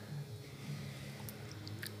there,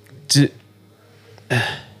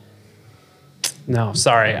 no,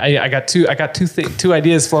 sorry. I got two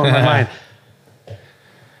ideas floating in my mind.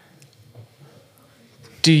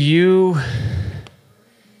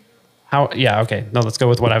 No, let's go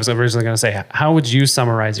with what I was originally going to say. How would you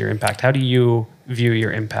summarize your impact? How do you view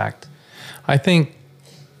your impact? I think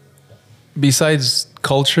besides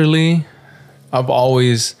culturally, I've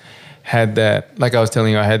always had that, like I was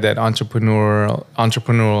telling you, I had that entrepreneurial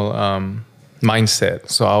mindset.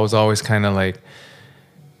 So I was always kind of like,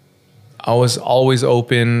 I was always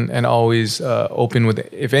open and always open with,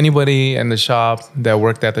 if anybody in the shop that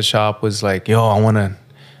worked at the shop was like, yo, I want to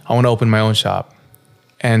open my own shop.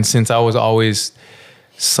 And since I was always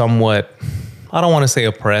somewhat, I don't want to say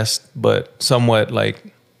oppressed, but somewhat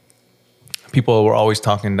like, people were always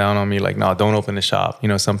talking down on me, like, no, don't open the shop. You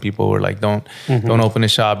know, some people were like, don't open the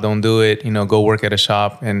shop, don't do it. You know, go work at a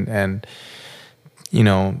shop and you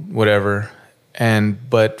know, whatever.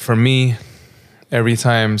 But for me, every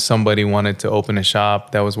time somebody wanted to open a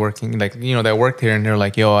shop that was working, like, you know, that worked here, and they're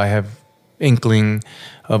like, yo, I have inkling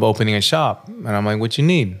of opening a shop. And I'm like, what you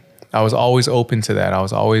need? I was always open to that. I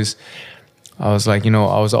was always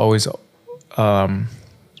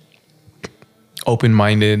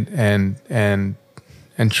open-minded and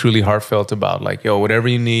truly heartfelt about like, yo, whatever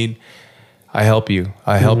you need, I help you.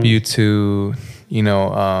 I help you to, you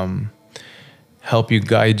know, help you,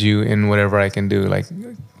 guide you in whatever I can do. Like,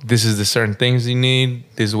 this is the certain things you need.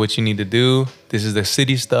 This is what you need to do. This is the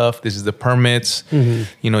city stuff. This is the permits. You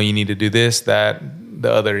know, you need to do this, that, the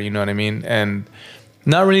other, you know what I mean? And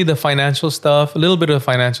not really the financial stuff, a little bit of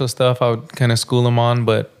financial stuff I would kind of school them on,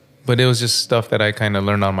 but it was just stuff that I kind of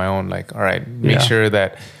learned on my own. Like, all right, make sure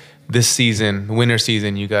that this season, winter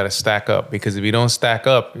season, you got to stack up, because if you don't stack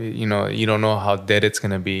up, you know, you don't know how dead it's going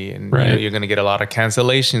to be. And you know, you're going to get a lot of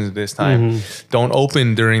cancellations this time. Don't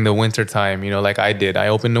open during the winter time, you know, like I did. I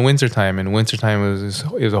opened the winter time, and winter time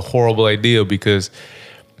was a horrible idea, because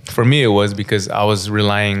for me, it was because I was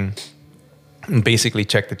relying basically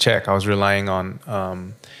check to check. I was relying on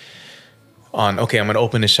okay, I'm gonna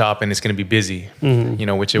open the shop and it's gonna be busy, you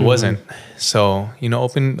know, which it wasn't. So, you know,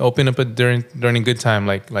 open up during a good time,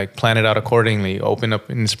 like plan it out accordingly. Open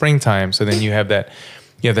up in the springtime, so then you have that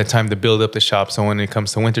time to build up the shop. So when it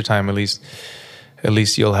comes to wintertime, at least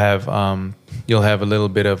you'll have a little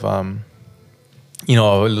bit of you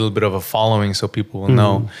know, a little bit of a following, so people will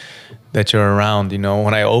know that you're around. You know,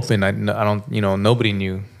 when I opened, I don't, you know, nobody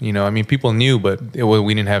knew, you know, I mean, people knew, but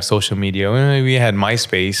we didn't have social media. We had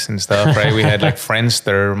MySpace and stuff, right? We had like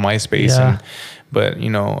Friendster, MySpace, but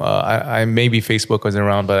you know, I maybe Facebook was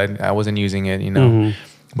around, but I wasn't using it, you know.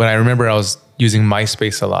 But I remember I was using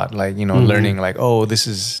MySpace a lot, like, you know, learning like, oh, this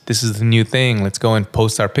is the new thing. Let's go and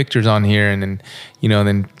post our pictures on here. And then, you know,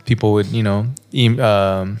 then people would, you know,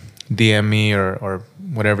 DM me or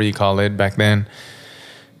whatever you call it back then,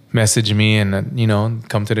 message me and, you know,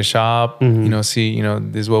 come to the shop, you know, see, you know,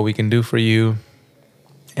 this is what we can do for you.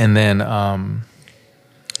 And then,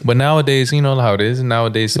 but nowadays, you know how it is.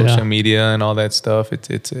 Nowadays, social media and all that stuff,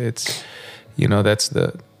 it's, you know, that's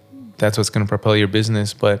what's going to propel your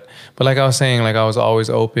business. But like I was saying, like I was always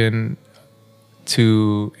open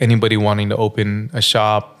to anybody wanting to open a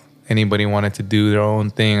shop, anybody wanted to do their own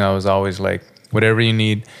thing. I was always like, whatever you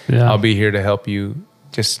need, I'll be here to help you.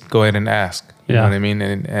 Just go ahead and ask. You know what I mean?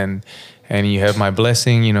 And you have my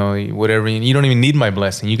blessing, you know, whatever. You don't even need my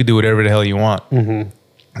blessing. You could do whatever the hell you want.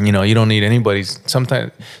 You know, you don't need anybody's.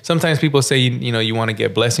 Sometimes people say, you know, you want to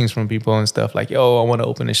get blessings from people and stuff like, oh, I want to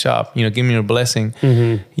open a shop. You know, give me your blessing.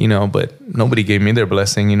 You know, but nobody gave me their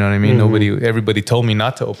blessing. You know what I mean? Everybody told me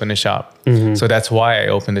not to open a shop. So that's why I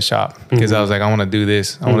opened a shop, because I was like, I want to do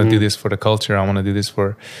this. I want to do this for the culture. I want to do this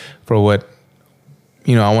for what,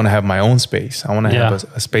 you know, I want to have my own space. I want to have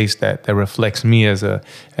a space that reflects me as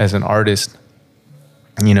an artist,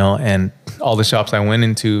 you know. And all the shops I went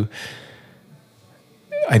into,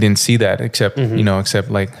 I didn't see that except, except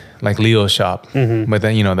like Leo's shop. But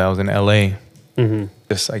then, that was in LA.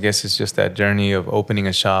 I guess it's just that journey of opening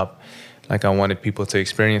a shop. Like I wanted people to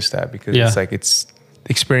experience that because it's like, it's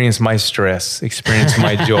experience my stress, experience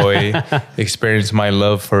my joy, experience my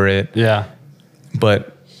love for it. Yeah.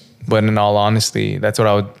 But in all honesty, that's what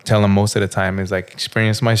I would tell them most of the time is like,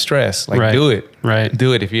 experience my stress. Like do it. Right.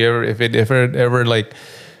 Do it. If it ever like,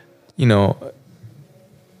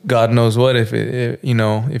 God knows what, if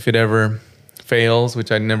it ever fails,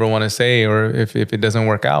 which I never want to say, or if it doesn't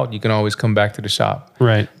work out, you can always come back to the shop.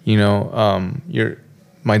 Right.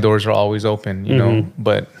 My doors are always open,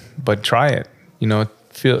 but try it,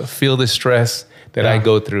 feel the stress that I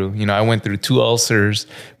go through. I went through 2 ulcers,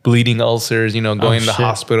 bleeding ulcers, going to the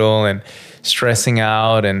hospital and stressing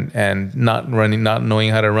out and not knowing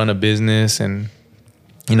how to run a business and,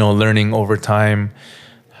 learning over time,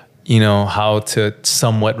 how to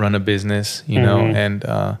somewhat run a business, and,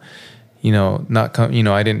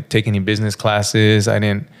 I didn't take any business classes. I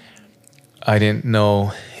didn't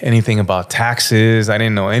know anything about taxes. I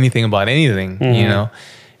didn't know anything about anything,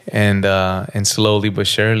 and slowly but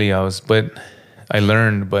surely I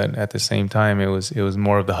learned, but at the same time, it was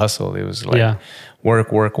more of the hustle. It was like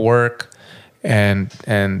work, and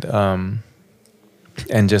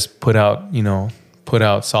just put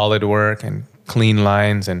out solid work and clean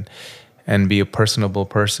lines and be a personable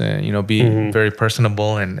person, be very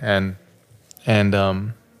personable and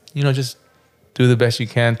just do the best you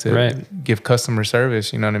can to give customer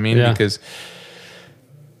service, you know what I mean? Yeah. Because,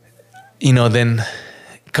 then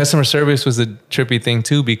customer service was a trippy thing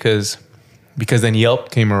too, because then Yelp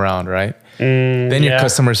came around, right? Then your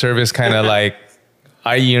customer service kind of like,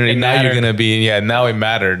 now you're going to be, now it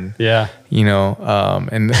mattered. Yeah.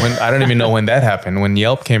 And when, I don't even know when that happened, when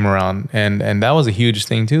Yelp came around and that was a huge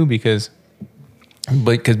thing too, because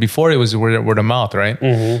before it was word of mouth, right?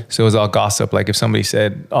 So it was all gossip. Like if somebody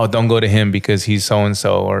said, "Oh, don't go to him because he's so and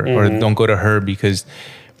so," or "Don't go to her because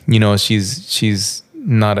she's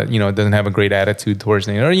not doesn't have a great attitude towards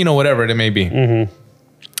me," or whatever it may be.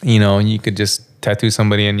 You could just tattoo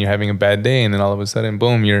somebody and you're having a bad day, and then all of a sudden,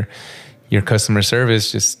 boom, your customer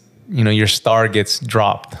service just your star gets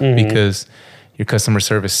dropped because your customer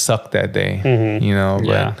service sucked that day.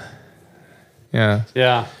 But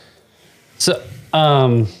yeah. So.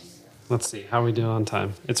 Let's see. How are we doing on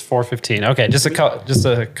time? It's 4:15. Okay, just a couple.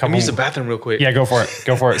 Let me use the bathroom real quick. Yeah, go for it.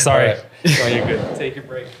 Go for it. Sorry. Right. Oh, you're good. Take your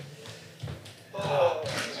break.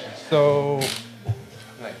 So,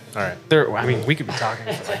 all right. We could be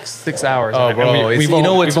talking for like 6 hours. Oh, bro, we've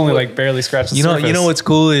only like barely scratched the surface. You know what's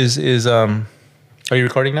cool is are you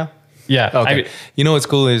recording now? Yeah. Okay. What's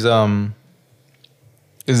cool is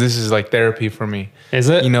this is like therapy for me. Is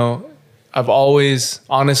it? I've always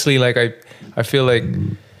honestly like I feel like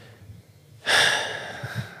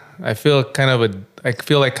kind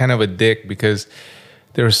of a dick because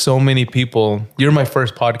there are so many people. You're my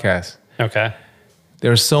first podcast. Okay.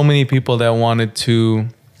 There are so many people that wanted to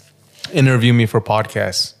interview me for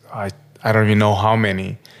podcasts. I don't even know how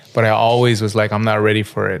many, but I always was like, I'm not ready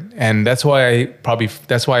for it. And that's why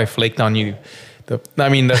I flaked on you.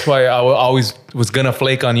 That's why I always was going to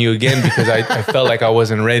flake on you again because I felt like I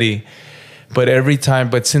wasn't ready. But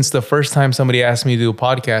since the first time somebody asked me to do a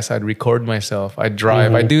podcast, I'd record myself. I'd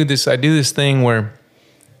drive. I do this thing where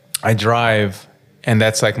I drive, and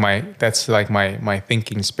that's like my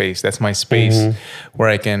thinking space. That's my space where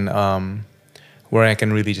I can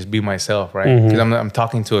really just be myself, right? Because I'm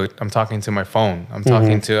talking to my phone. I'm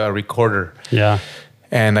talking to a recorder. Yeah.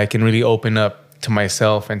 And I can really open up to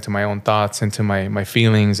myself and to my own thoughts and to my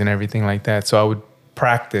feelings and everything like that. So I would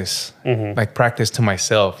practice to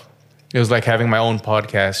myself. It was like having my own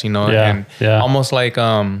podcast, and almost like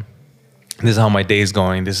this is how my day's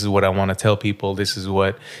going. This is what I want to tell people. This is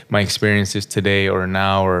what my experience is today or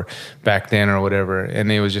now or back then or whatever.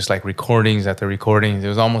 And it was just like recordings after recordings. It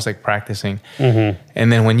was almost like practicing. And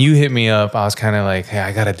then when you hit me up, I was kind of like, hey,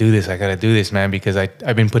 I got to do this, man, because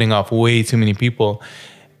I've been putting off way too many people.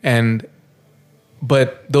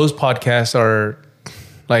 But those podcasts are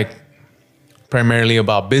like primarily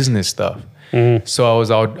about business stuff. So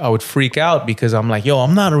I would freak out because I'm like, yo,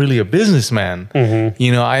 I'm not really a businessman.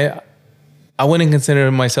 I wouldn't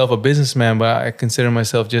consider myself a businessman, but I consider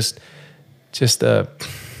myself just a,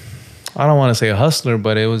 I don't want to say a hustler,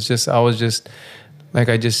 but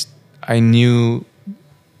I knew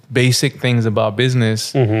basic things about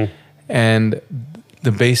business and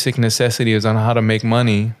the basic necessities on how to make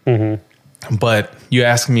money. But you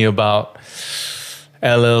ask me about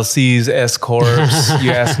LLCs, S corps. You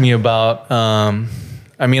ask me about. I'm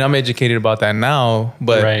educated about that now,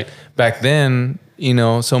 but back then,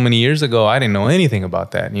 so many years ago, I didn't know anything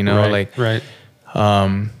about that, Right.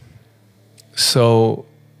 So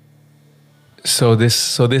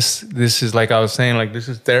this is like I was saying, like, this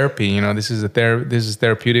is therapy, this is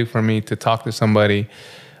therapeutic for me to talk to somebody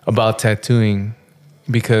about tattooing,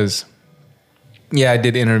 because I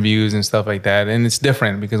did interviews and stuff like that, and it's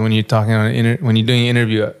different because when you're talking when you're doing an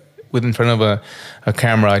interview with in front of a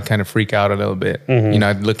camera, I'd kind of freak out a little bit.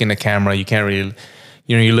 I'd look in the camera, you can't really,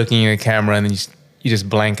 you're looking in the camera and then you just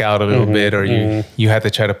blank out a little bit, or you have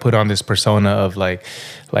to try to put on this persona of like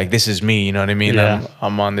this is me, you know what I mean? Yeah.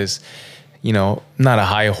 I'm on this, not a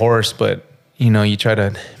high horse, but you try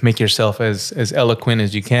to make yourself as eloquent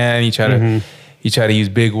as you can. You try to use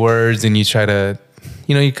big words, and you try to,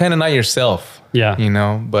 you're kind of not yourself. Yeah.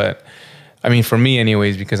 But I mean, for me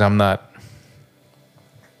anyways, because I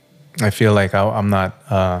feel like I'm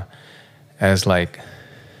not as like,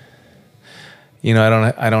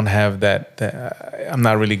 I don't have that I'm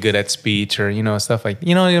not really good at speech or, stuff like,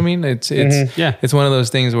 what I mean? It's it's one of those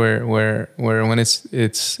things where when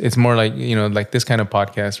it's more like, like this kind of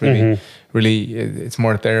podcast really, it's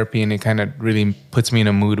more therapy, and it kind of really puts me in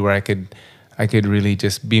a mood where I could really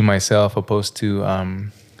just be myself, opposed to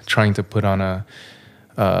trying to put on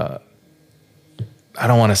I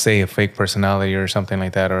don't want to say a fake personality or something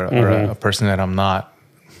like that, or a person that I'm not,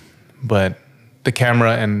 but the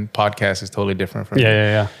camera and podcast is totally different from me.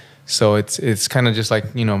 Yeah. So it's kind of just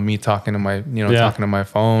like, me talking to my, talking to my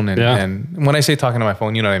phone, and when I say talking to my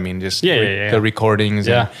phone, you know what I mean? Just the recordings,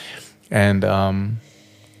 and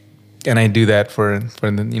I do that for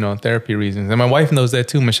the, therapy reasons. And my wife knows that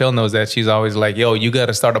too. Michelle knows that. She's always like, yo, you got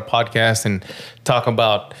to start a podcast and talk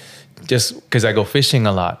about, just because I go fishing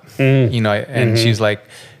a lot, and she's like,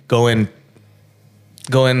 go in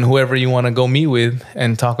whoever you want to go meet with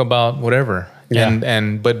and talk about whatever,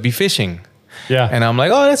 but be fishing. Yeah. And I'm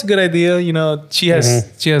like, oh, that's a good idea. She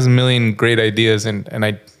has a million great ideas, and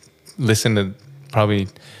I listen to probably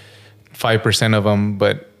 5% of them,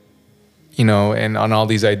 but and on all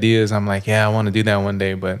these ideas, I'm like, yeah, I want to do that one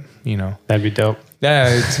day, but that'd be dope. Yeah,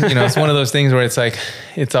 it's it's one of those things where it's like,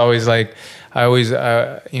 it's always like, I always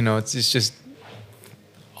it's just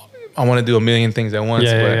I want to do a million things at once,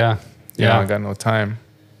 but I got no time.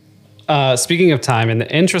 Speaking of time, in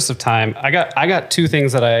the interest of time, I got two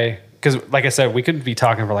things that because like I said, we could be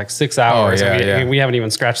talking for like 6 hours. We haven't even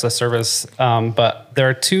scratched the surface. But there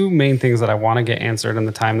are two main things that I want to get answered in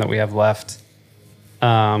the time that we have left.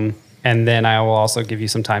 And then I will also give you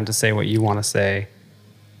some time to say what you want to say.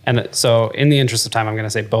 And so in the interest of time, I'm going to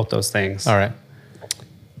say both those things. All right.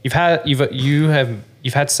 You've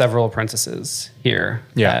had several apprentices here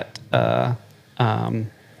at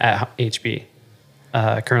HB.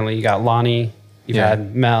 Currently you got Lonnie, you've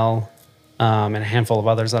had Mel, and a handful of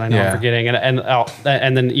others that I know I'm forgetting.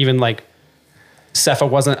 And then even like Sefa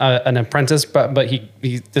wasn't an apprentice, but he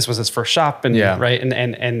this was his first shop, and right, and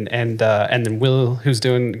then Will, who's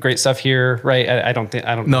doing great stuff here, right? I don't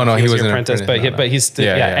know if he was an apprentice, but he's still,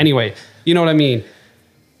 Anyway, you know what I mean.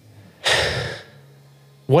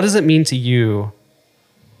 What does it mean to you?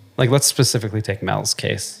 Like, let's specifically take Mel's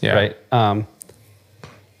case, right?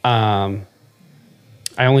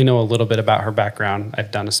 I only know a little bit about her background.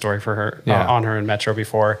 I've done a story for her on her in Metro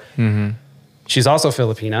before. Mm-hmm. She's also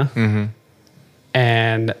Filipina. Mm-hmm.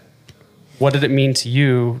 And what did it mean to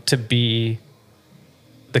you to be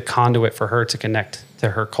the conduit for her to connect to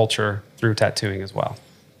her culture through tattooing as well?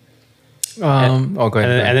 Go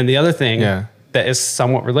ahead. And then the other thing that is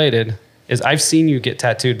somewhat related is I've seen you get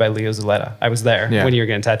tattooed by Leo Zuleta. I was there when you were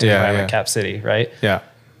getting tattooed by Cap City, right? Yeah.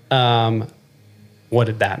 What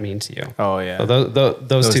did that mean to you? Oh yeah. So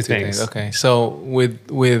those two things. Okay. So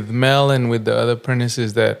with Mel and with the other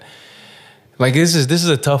apprentices, that like this is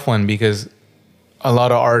a tough one, because a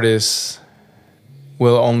lot of artists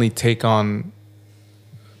will only take on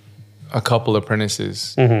a couple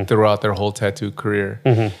apprentices throughout their whole tattoo career.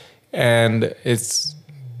 Mm-hmm. And it's,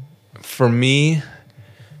 for me,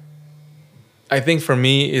 I think for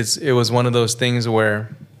me, it was one of those things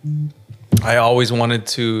where I always wanted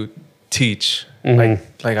to teach. Mm-hmm.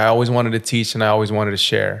 Like I always wanted to teach, and I always wanted to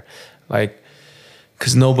share. Like,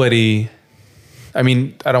 because nobody, I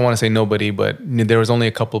mean, I don't want to say nobody, but there was only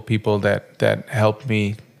a couple people that helped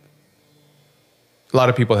me. A lot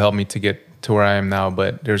of people helped me to get to where I am now,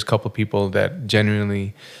 but there's a couple people that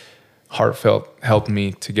genuinely heartfelt helped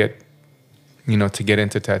me to get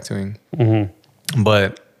into tattooing. Mm-hmm.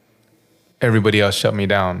 But everybody else shut me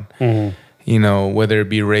down. Mm-hmm. Whether it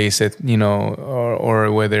be race,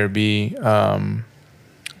 or whether it be,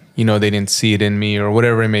 they didn't see it in me, or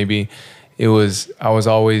whatever it may be. I was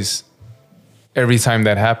always, every time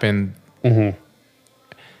that happened, mm-hmm.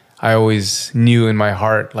 I always knew in my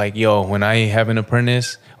heart, like, yo, when I have an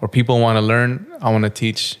apprentice or people want to learn, I want to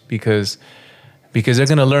teach because they're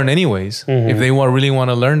gonna learn anyways. If they really want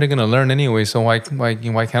to learn, they're gonna learn anyway. So why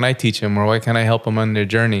can't I teach them, or why can't I help them on their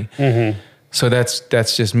journey? So that's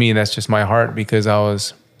just me. That's just my heart, because I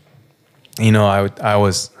was, you know, I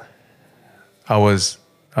was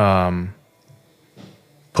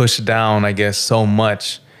pushed down, I guess, so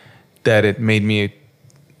much that it made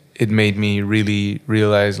me really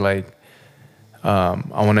realize, like, I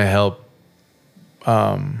want to help,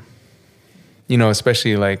 you know,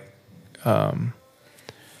 especially like,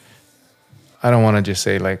 I don't want to just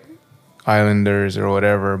say like islanders or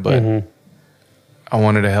whatever, but I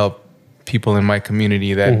wanted to help people in my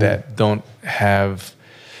community that don't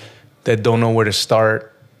know where to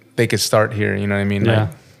start. They could start here. You know what I mean? Yeah. Like,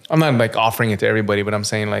 I'm not like offering it to everybody, but I'm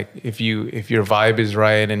saying, like, if your vibe is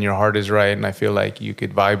right and your heart is right, and I feel like you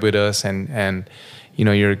could vibe with us, and you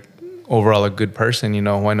know, you're overall a good person, you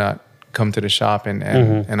know, why not come to the shop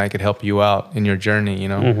and I could help you out in your journey, you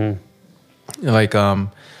know? Like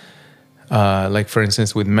for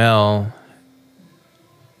instance with Mel,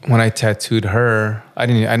 when I tattooed her, I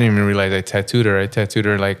didn't even realize I tattooed her. I tattooed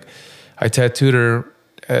her,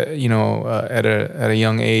 you know, at a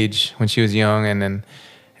young age, when she was young,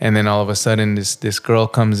 and then all of a sudden this girl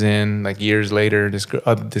comes in, like years later. This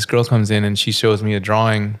girl comes in and she shows me a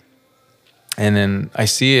drawing, and then I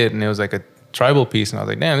see it, and it was like a tribal piece, and I was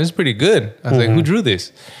like, damn, this is pretty good. I was like, who drew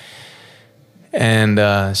this? And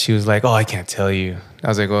she was like, oh, I can't tell you. I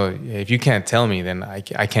was like, well, if you can't tell me, then I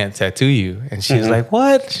can't tattoo you. And she was like,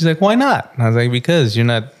 what? She's like, why not? And I was like, because you're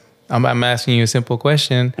not, I'm asking you a simple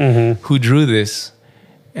question. Who drew this?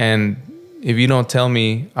 And if you don't tell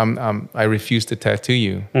me, I refuse to tattoo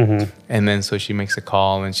you. And then so she makes a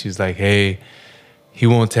call, and she's like, hey, he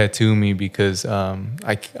won't tattoo me because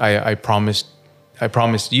I promised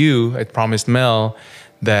Mel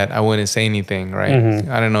that I wouldn't say anything, right?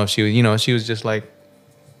 I don't know if she was, you know, she was just like,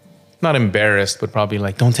 not embarrassed, but probably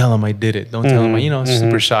like, don't tell him I did it. Don't tell him, you know,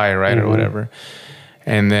 super shy, right? Or whatever.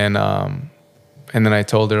 And then I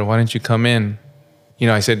told her, why don't you come in? You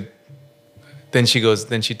know, I said, then she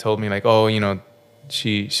told me like, oh, you know,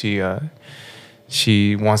 she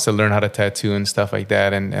wants to learn how to tattoo and stuff like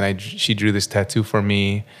that. And she drew this tattoo for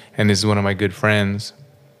me. And this is one of my good friends.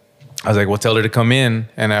 I was like, well, tell her to come in,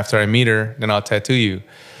 and after I meet her, then I'll tattoo you.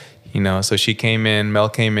 You know, so she came in, Mel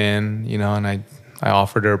came in, you know, and I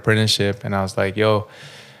offered her apprenticeship, and I was like, yo,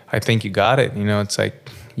 I think you got it. You know, it's like,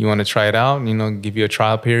 you want to try it out, you know, give you a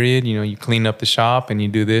trial period, you know, you clean up the shop and you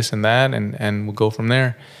do this and that, and we'll go from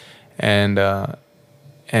there. And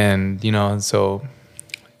you know, so,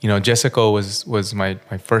 you know, Jessico was my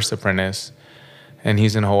first apprentice, and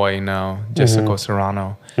he's in Hawaii now, Jessico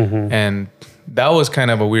Serrano. And that was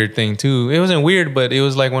kind of a weird thing too. It wasn't weird, but it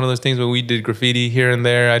was like one of those things where we did graffiti here and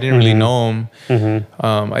there. I didn't really know him.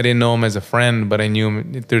 I didn't know him as a friend, but I knew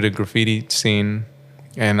him through the graffiti scene.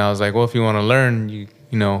 And I was like, well, if you want to learn, you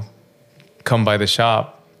know, come by the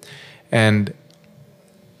shop. And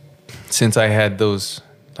since I had those,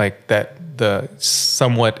 like the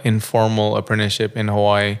somewhat informal apprenticeship in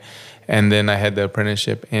Hawaii, and then I had the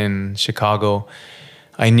apprenticeship in Chicago,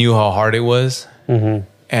 I knew how hard it was.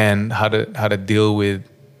 And how to deal with,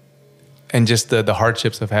 and just the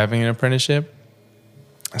hardships of having an apprenticeship.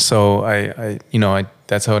 So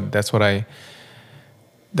that's what I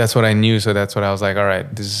knew. So that's what I was like, all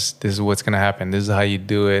right, this is what's gonna happen. This is how you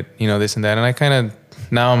do it, you know, this and that. And I kind of,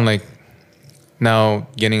 now I'm like, now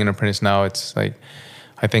getting an apprentice now, it's like,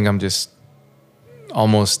 I think I'm just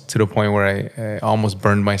almost to the point where I almost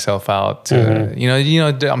burned myself out to, you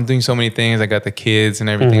know, I'm doing so many things. I got the kids and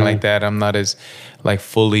everything like that. I'm not as like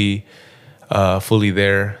fully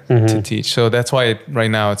there to teach. So that's why right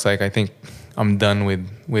now it's like, I think I'm done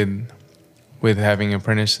with having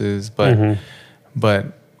apprentices, but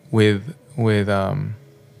with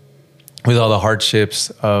all the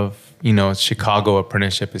hardships of, you know, Chicago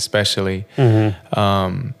apprenticeship especially,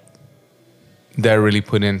 that really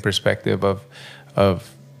put in perspective of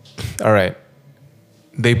all right,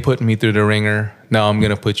 they put me through the ringer, now I'm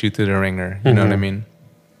gonna put you through the ringer. You know what I mean?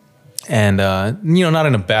 And you know, not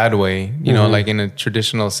in a bad way, you know, like in a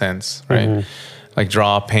traditional sense, right? Like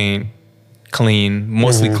draw, paint, clean,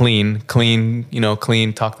 mostly clean, you know,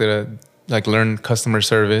 talk to like learn customer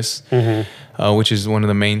service, which is one of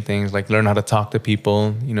the main things, like learn how to talk to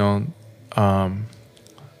people, you know,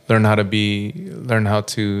 learn how to,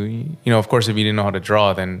 you know, of course, if you didn't know how to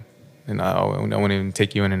draw, then I wouldn't even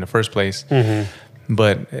take you in the first place.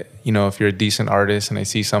 But you know, if you're a decent artist and I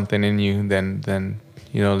see something in you, then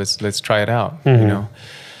you know, let's try it out. You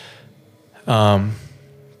know,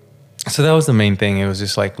 so that was the main thing. It was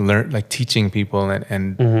just like teaching people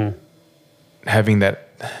and having that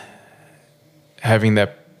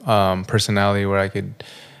personality where I could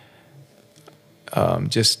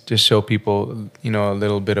just show people, a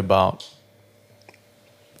little bit about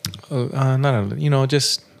not a,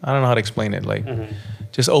 just I don't know how to explain it, like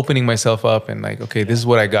just opening myself up and like, okay, this is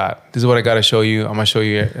what I got. This is what I got to show you. I'm gonna show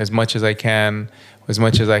you as much as I can, as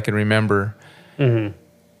much as I can remember,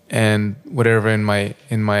 and whatever in my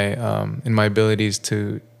abilities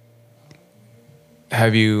to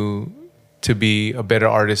have you to be a better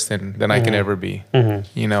artist than I can ever be.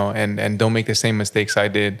 And don't make the same mistakes I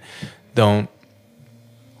did. Don't,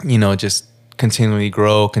 just continually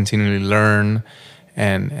grow, continually learn,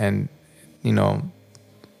 and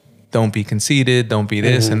don't be conceited, don't be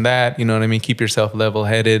this and that, you know what I mean? Keep yourself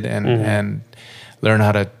level-headed and learn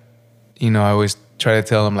how to, I always try to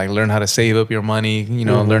tell them, like, learn how to save up your money,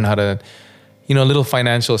 learn how to, little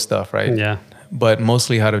financial stuff, right? Yeah. But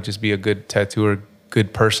mostly how to just be a good tattooer,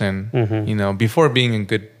 good person, before being a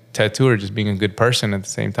good tattooer, just being a good person at the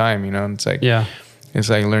same time, it's like, it's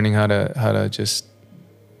like learning how to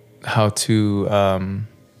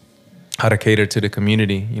cater to the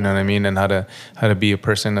community, you know what I mean? And how to be a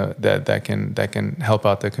person that can help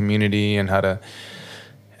out the community, and how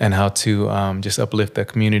to just uplift the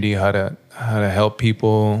community, how to help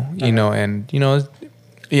people,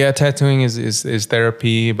 tattooing is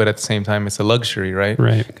therapy, but at the same time it's a luxury, right?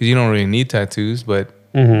 Right. Because you don't really need tattoos, but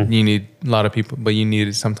you need a lot of people, but you need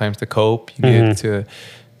it sometimes to cope, you need it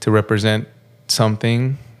to represent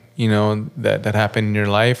something, that happened in your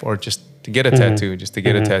life, or just to get a tattoo, just to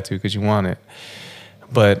get a tattoo because you want it.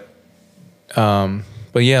 But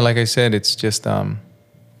yeah, like I said, it's just,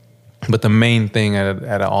 but the main thing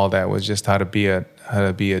out of all that was just how to be a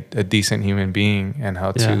decent human being, and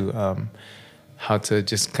how to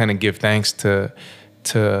just kind of give thanks to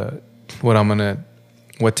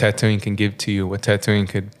what tattooing can give to you, what tattooing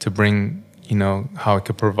could to bring, how it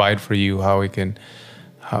could provide for you, how it can,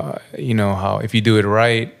 how if you do it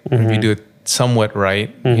right, if you do it somewhat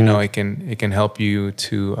right, it can help you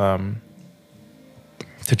to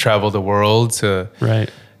travel the world, to all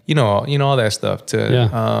that stuff,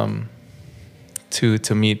 to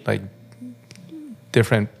meet like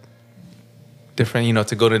different to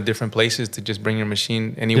go to different places, to just bring your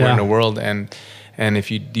machine anywhere in the world, and if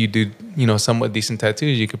you do somewhat decent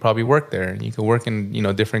tattoos, you could probably work there, and you could work in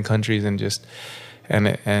different countries, and just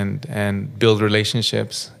and build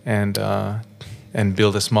relationships, and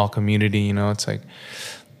build a small community. It's like,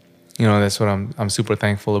 that's what I'm super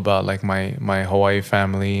thankful about, like my Hawaii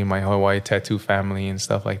family, my Hawaii tattoo family and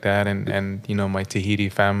stuff like that, and my Tahiti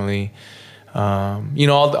family, all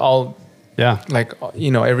like,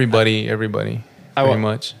 everybody pretty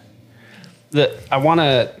much. I want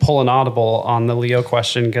to pull an audible on the Leo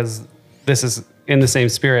question, because this is in the same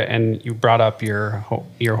spirit, and you brought up your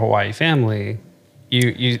Hawaii family.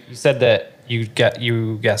 You said that you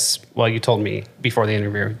told me before the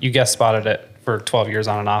interview, you guest spotted it for 12 years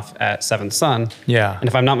on and off at Seventh Son. Yeah. And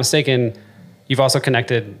if I'm not mistaken, you've also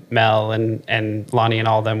connected Mel and Lonnie and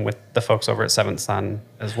all of them with the folks over at Seventh Son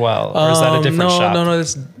as well. Or is that a different shop? A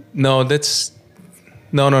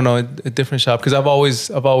different shop. Because I've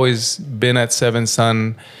always been at Seventh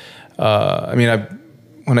Son.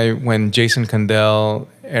 When Jason Condell,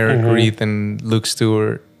 Eric Reith, and Luke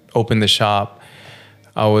Stewart opened the shop,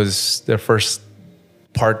 I was their first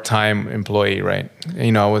part-time employee, right?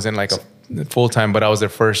 I wasn't like a full-time, but I was their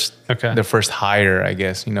first hire, I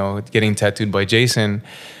guess. Getting tattooed by Jason,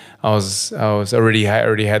 I already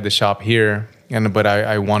had the shop here, but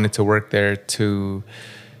I wanted to work there to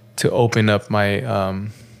open up my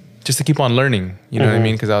just to keep on learning. You know what I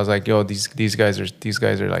mean? Because I was like, yo, these guys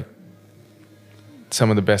are like some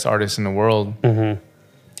of the best artists in the world,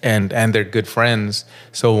 and they're good friends.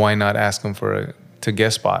 So why not ask them to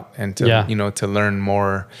guest spot, and to to learn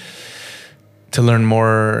more,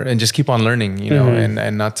 and just keep on learning,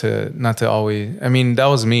 and not to always. I mean, that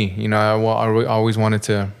was me. I always wanted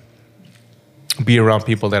to be around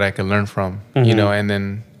people that I could learn from,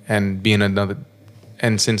 and be in another.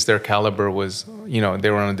 And since their caliber was,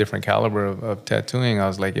 they were on a different caliber of tattooing, I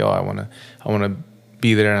was like, yo, I want to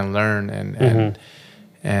be there and learn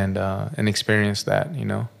and experience that,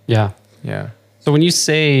 Yeah. Yeah. So when you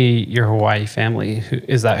say your Hawaii family,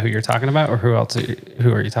 is that who you're talking about, or who else?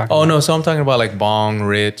 Who are you talking about? Oh, no. So I'm talking about like Bong,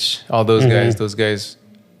 Rich, all those guys. Those guys,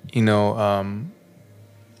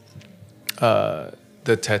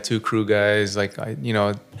 the tattoo crew guys, like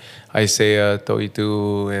Isaiah,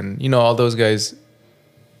 Toitu, and all those guys.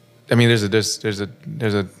 I mean, there's a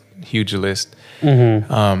huge list,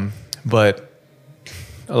 but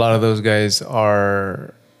a lot of those guys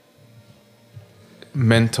are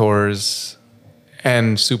mentors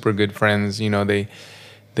and super good friends. You know, they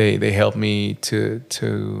helped me to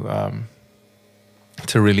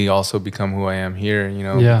really also become who I am here. You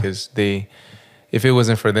know, Yeah. because if it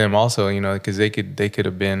wasn't for them, also, you know, because they could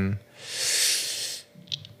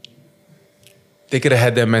have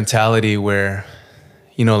had that mentality where,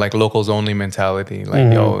 you know, like locals only mentality,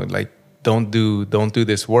 like yo, like don't do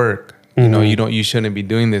this work. You know, you shouldn't be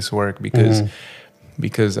doing this work because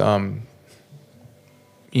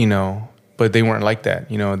you know, but they weren't like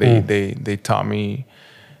that. You know, they taught me,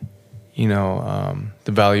 you know,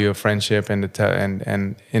 the value of friendship and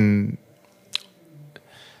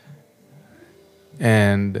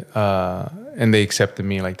and they accepted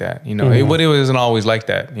me like that. You know, it wasn't always like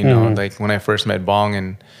that. You know, like when I first met Bong,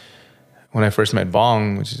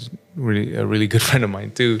 which is really a really good friend of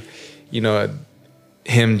mine too. You know,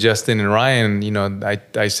 him, Justin, and Ryan. You know,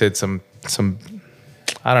 I said some.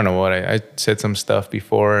 I don't know what I said some stuff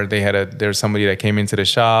before. There's somebody that came into the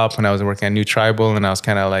shop when I was working at New Tribal, and I was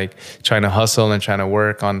kind of like trying to hustle and trying to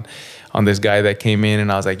work on this guy that came in,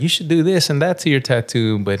 and I was like, you should do this and that to your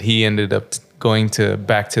tattoo. But he ended up going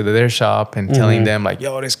back to their shop and telling them like,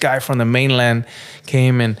 yo, this guy from the mainland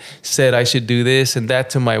came and said I should do this and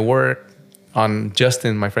that to my work on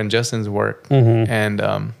my friend Justin's work. And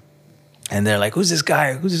they're like, who's this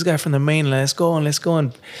guy from the mainland? Let's go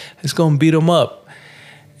and beat him up.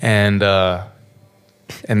 And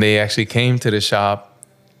they actually came to the shop,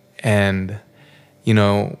 and, you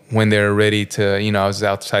know, when they were ready to, you know, I was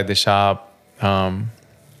outside the shop,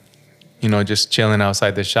 you know, just chilling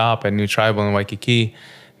outside the shop at New Tribal in Waikiki.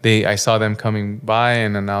 I saw them coming by,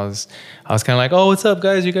 and then I was kind of like, oh, what's up,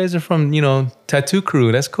 guys? You guys are from, you know, Tattoo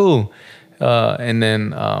Crew. That's cool. And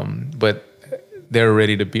then, but they were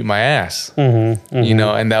ready to beat my ass, you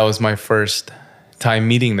know, and that was my first time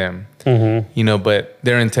meeting them. You know, but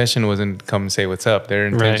their intention wasn't come say what's up. Their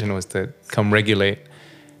intention was to come regulate.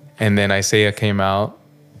 And then Isaiah came out,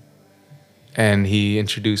 and he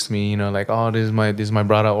introduced me. You know, like, oh, this is my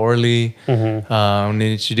brother Orly. I'm gonna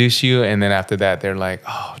introduce you. And then after that, they're like,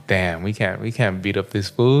 oh, damn, we can't beat up this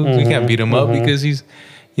fool. We can't beat him up because he's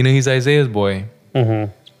Isaiah's boy. And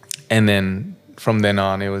then from then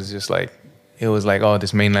on, it was like, oh,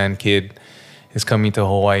 this mainland kid is coming to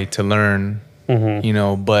Hawaii to learn. You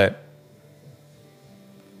know, but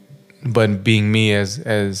being me as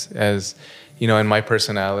you know, in my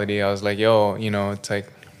personality, I was like, yo, you know, it's like,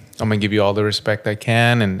 I'm gonna give you all the respect I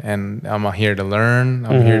can, and I'm here to learn.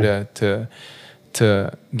 I'm here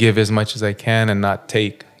to give as much as I can and not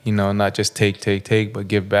take, you know, not just take, but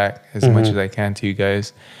give back as much as I can to you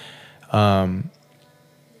guys.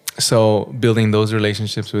 So building those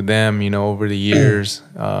relationships with them, you know, over the years,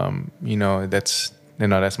 you know, that's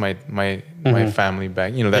my family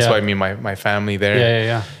back. You know, that's why I mean my family there.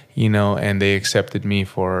 Yeah. You know, and they accepted me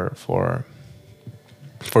for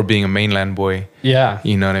being a mainland boy. Yeah.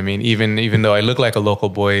 You know what I mean? Even though I look like a local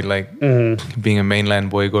boy, like being a mainland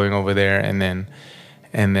boy going over there and then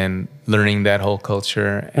learning that whole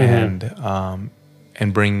culture and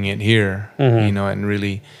bringing it here, you know, and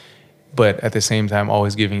really, but at the same time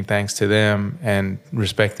always giving thanks to them and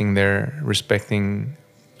respecting them.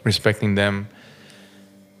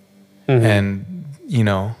 And, you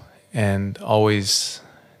know, and always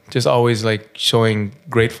like showing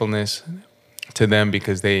gratefulness to them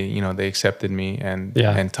because they, you know, they accepted me and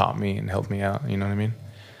taught me and helped me out. You know what I mean?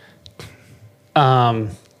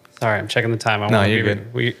 Sorry, I'm checking the time. No, you're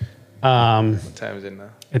good. What time is it now?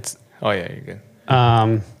 Oh yeah, you're good.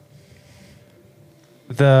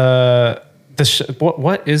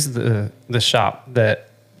 What is the shop that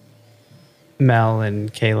Mel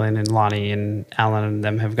and Kaylin and Lonnie and Alan and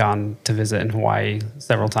them have gone to visit in Hawaii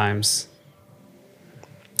several times?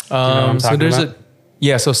 So there's about?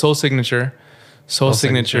 So Soul Signature. Soul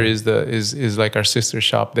Signature is like our sister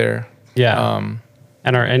shop there. Yeah.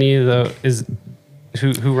 And are any of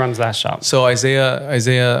who runs that shop? So Isaiah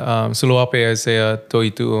Suluape Isaiah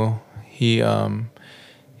Toitu'o,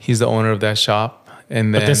 he's the owner of that shop.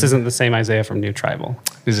 And then, but this isn't the same Isaiah from New Tribal.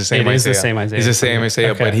 It's the same Isaiah. It is the same Isaiah. It's the same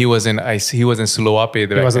Isaiah, okay. But he wasn't Suluape. He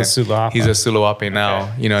wasn't Suluape. He's a Suluape now.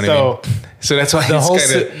 Okay. You know what I mean? So that's why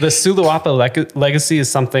the Suluape legacy is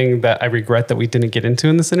something that I regret that we didn't get into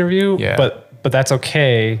in this interview. Yeah. But that's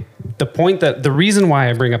okay. The reason why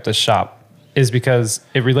I bring up this shop is because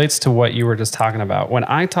it relates to what you were just talking about. When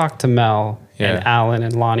I talked to Mel and Alan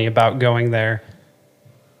and Lonnie about going there,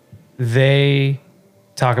 they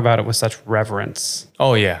talk about it with such reverence.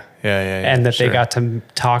 Oh yeah. And that they got to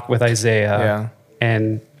talk with Isaiah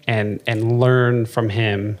and learn from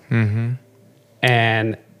him. Mm-hmm.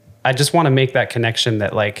 And I just want to make that connection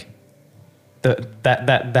that like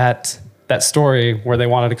that that story where they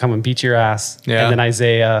wanted to come and beat your ass. Yeah. And then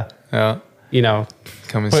Isaiah, Yeah. you know,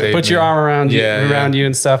 Come and save put me. your arm around you, Yeah, you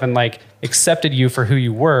and stuff, and like accepted you for who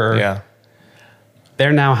you were. Yeah.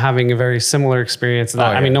 They're now having a very similar experience. Oh,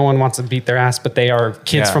 I mean, yeah. no one wants to beat their ass, but they are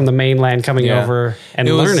kids Yeah. from the mainland coming Yeah. over and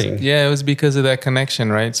It was- learning. Yeah, it was because of that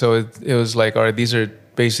connection, right? So it was like, all right, these are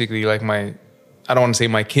basically like I don't want to say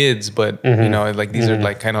my kids, but you know, like these are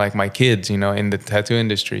like kind of like my kids, you know, in the tattoo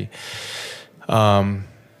industry.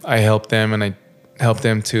 I helped them, and I helped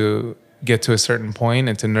them to get to a certain point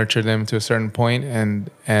and to nurture them to a certain point,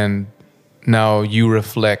 and now you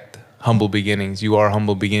reflect humble beginnings. You are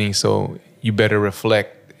humble beginnings, so you better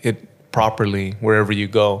reflect it properly wherever you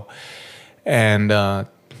go. And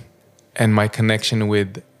my connection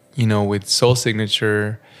with Soul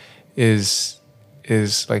Signature is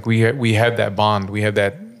like we have that bond. We have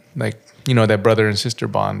that, like, you know, that brother and sister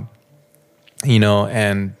bond, you know,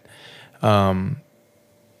 and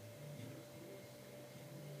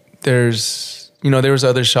there's, you know, there was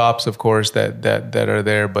other shops, of course, that are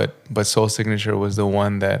there, but Soul Signature was the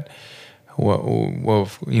one that, well,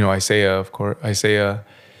 you know, Isaiah, of course,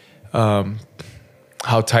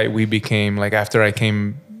 how tight we became. Like after I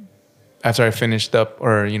finished up,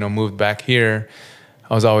 or, you know, moved back here,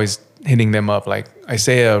 I was always hitting them up, like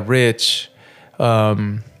Isaiah, Rich,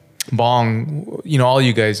 Bong, you know, all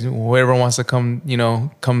you guys, whoever wants to come, you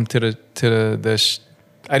know, come to the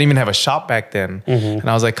I didn't even have a shop back then. And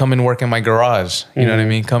I was like, come and work in my garage. You know what I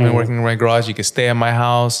mean? Come and work in my garage. You can stay at my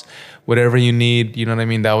house, whatever you need. You know what I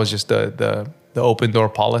mean? That was just the open door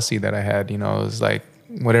policy that I had. You know, it was like,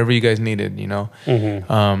 whatever you guys needed, you know.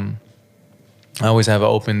 I always have an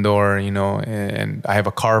open door, you know, and I have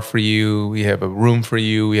a car for you. We have a room for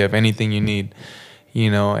you. We have anything you need, you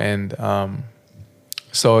know. And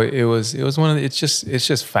so it was one of it's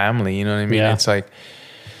just family, you know what I mean? Yeah. It's like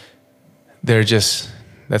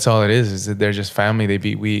that's all it is that they're just family.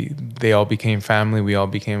 They all became family. We all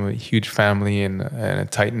became a huge family and a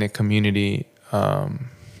tight knit community.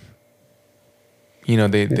 You know,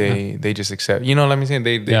 they just accept, you know what I'm saying?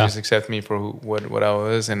 They just accept me for what I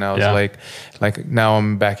was. And I was like now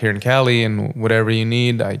I'm back here in Cali, and whatever you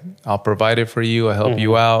need, I'll provide it for you. I'll help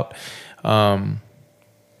you out. And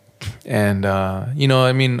you know,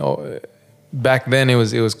 I mean, back then it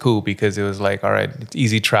was cool because it was like, all right, it's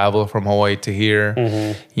easy travel from Hawaii to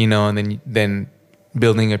here, you know, and then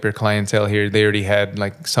building up your clientele here. They already had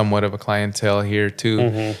like somewhat of a clientele here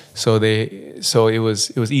too. So it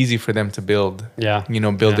was easy for them to build, you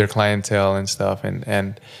know, their clientele and stuff.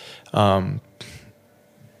 And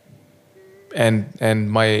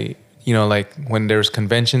my, you know, like when there's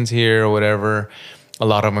conventions here or whatever, a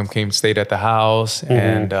lot of them stayed at the house.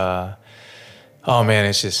 And oh man,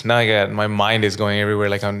 it's just now my mind is going everywhere.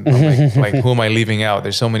 Like I'm like who am I leaving out?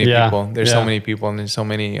 There's so many people. There's so many people, and there's so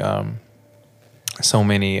many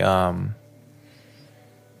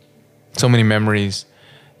memories,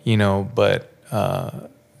 you know. But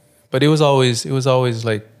it was always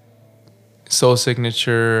like Soul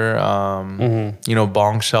Signature, you know,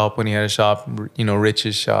 Bong Shop when he had a shop, you know,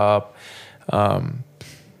 Rich's shop, and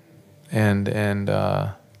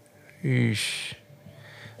eesh,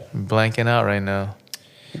 I'm blanking out right now.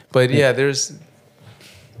 But yeah, it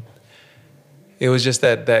was just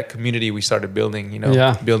that community we started building, you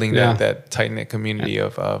know, building that tight knit community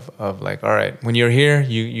of like, all right, when you're here,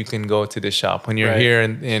 you can go to this shop. When you're here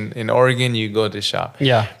in Oregon, you go to this shop.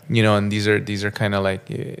 Yeah. You know, and these are kind of like,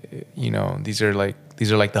 you know, these are like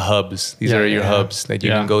the hubs. These are your hubs that you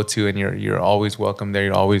can go to, and you're always welcome there.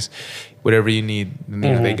 You're always, whatever you need, you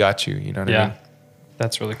know, they got you. You know what I mean?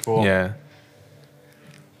 That's really cool. Yeah.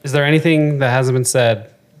 Is there anything that hasn't been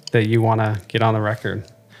said that you want to get on the record?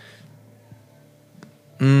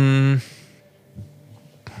 I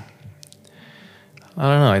don't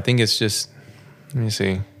know. I think it's just, let me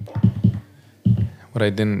see what I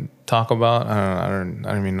didn't talk about. I don't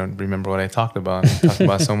even remember what I talked about. I talked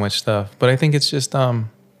about so much stuff, but I think it's just,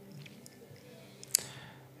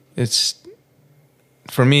 it's,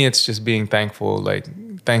 for me, it's just being thankful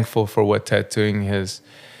for what tattooing has,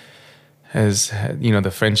 you know,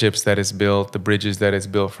 the friendships that it's built, the bridges that it's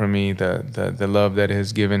built for me, the love that it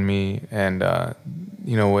has given me, and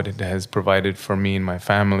you know, what it has provided for me and my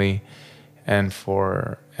family, and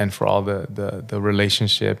for all the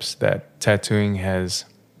relationships that tattooing has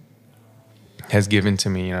given to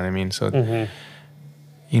me. You know what I mean? So,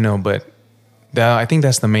 you know, but I think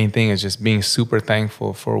that's the main thing, is just being super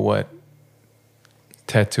thankful for what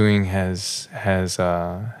tattooing has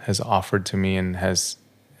offered to me and has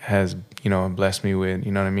you know, blessed me with,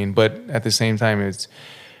 you know what I mean? But at the same time, it's,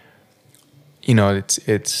 you know,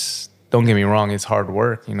 it's don't get me wrong, it's hard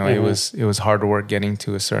work. You know, it was hard work getting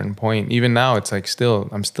to a certain point. Even now, it's like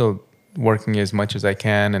I'm still working as much as I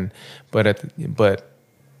can, but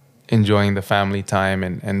enjoying the family time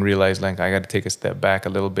and realize like I got to take a step back a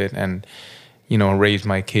little bit and, you know, raise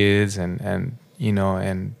my kids and you know,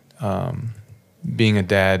 and being a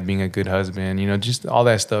dad, being a good husband, you know, just all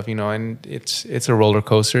that stuff, you know. And it's a roller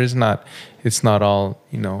coaster. It's not all,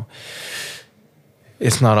 you know,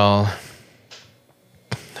 it's not all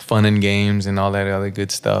fun and games and all that other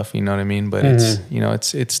good stuff, you know what I mean? But it's, you know,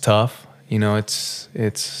 it's tough, you know, it's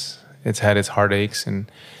had its heartaches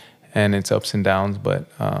and its ups and downs,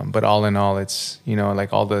 but all in all, it's, you know,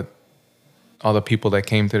 like all the people that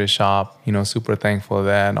came to the shop, you know, super thankful for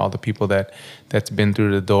that. And all the people that's been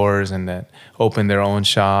through the doors and that opened their own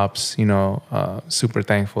shops, you know, super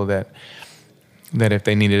thankful that if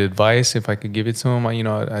they needed advice, if I could give it to them, you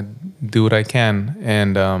know, I'd do what I can.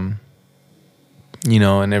 And, you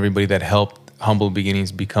know, and everybody that helped Humble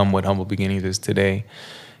Beginnings become what Humble Beginnings is today,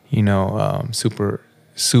 you know, super,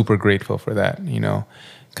 super grateful for that, you know,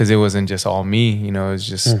 because it wasn't just all me, you know, it was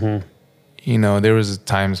just, you know, there was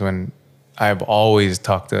times when I've always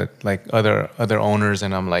talked to like other owners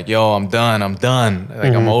and I'm like, yo, I'm done.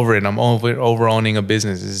 Like I'm over it. I'm over owning a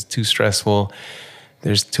business. This is too stressful.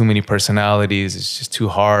 There's too many personalities. It's just too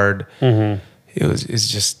hard. It's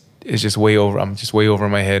just way over. I'm just way over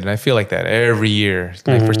my head. And I feel like that every year.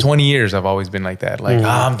 Like for 20 years, I've always been like that. Like,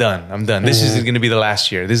 I'm done. This is going to be the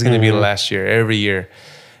last year. This is going to be the last year every year.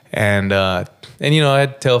 And you know,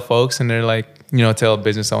 I'd tell folks and they're like, you know, tell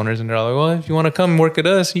business owners and they're like, well, if you want to come work with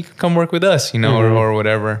us, you can come work with us, you know, or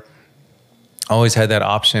whatever. Always had that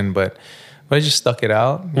option, but I just stuck it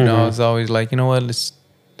out. You know, I was always like, you know what, let's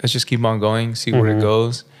just keep on going, see where it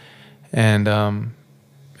goes, and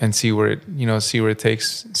see where it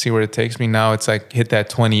takes me. Now it's like hit that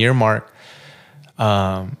 20-year mark,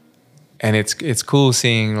 and it's cool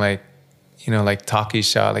seeing like, you know, like Taki's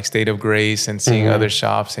shop, like State of Grace, and seeing other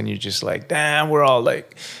shops, and you're just like, damn, we're all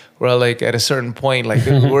like at a certain point, like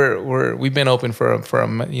we've been open for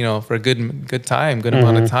a you know, for a good time, good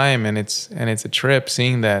amount of time, and it's a trip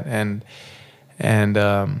seeing that and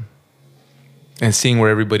seeing where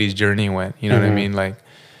everybody's journey went, you know what I mean, like,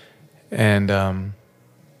 and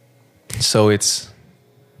so it's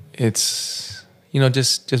you know,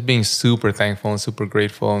 just being super thankful and super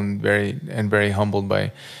grateful and very humbled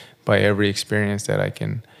by every experience that I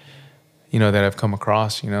can, you know, that I've come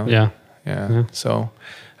across, you know. Yeah. So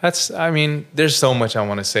that's, I mean, there's so much I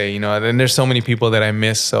want to say, you know, and there's so many people that I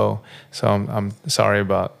miss. So I'm sorry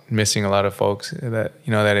about missing a lot of folks that,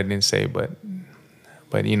 you know, that I didn't say, but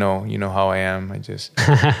you know how I am.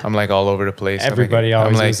 I'm like all over the place. Everybody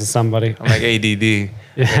always misses somebody. I'm like ADD.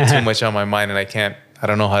 I have too much on my mind and I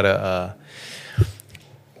don't know how to,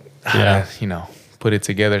 you know, put it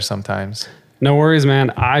together sometimes. No worries,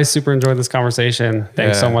 man. I super enjoyed this conversation.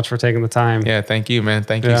 Thanks so much for taking the time. Yeah, thank you, man.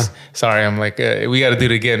 Thank you. Sorry, I'm like, we got to do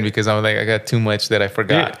it again because I'm like, I got too much that I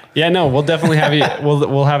forgot. Yeah, no, we'll definitely have you.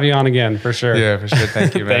 We'll have you on again for sure. Yeah, for sure.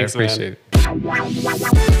 Thank you, man. Thanks, I appreciate it.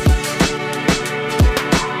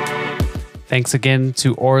 Thanks again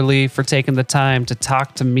to Orly for taking the time to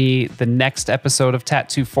talk to me. The next episode of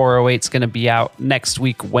Tattoo 408 is going to be out next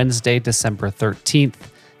week, Wednesday, December 13th.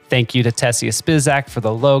 Thank you to Tessia Spizak for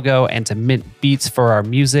the logo and to Mint Beats for our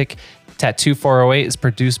music. Tattoo 408 is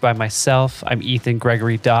produced by myself. I'm Ethan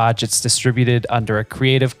Gregory Dodge. It's distributed under a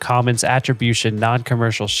Creative Commons Attribution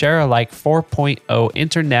Non-Commercial Share-alike 4.0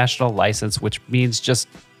 international license, which means just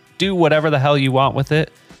do whatever the hell you want with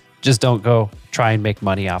it. Just don't go try and make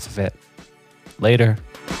money off of it. Later.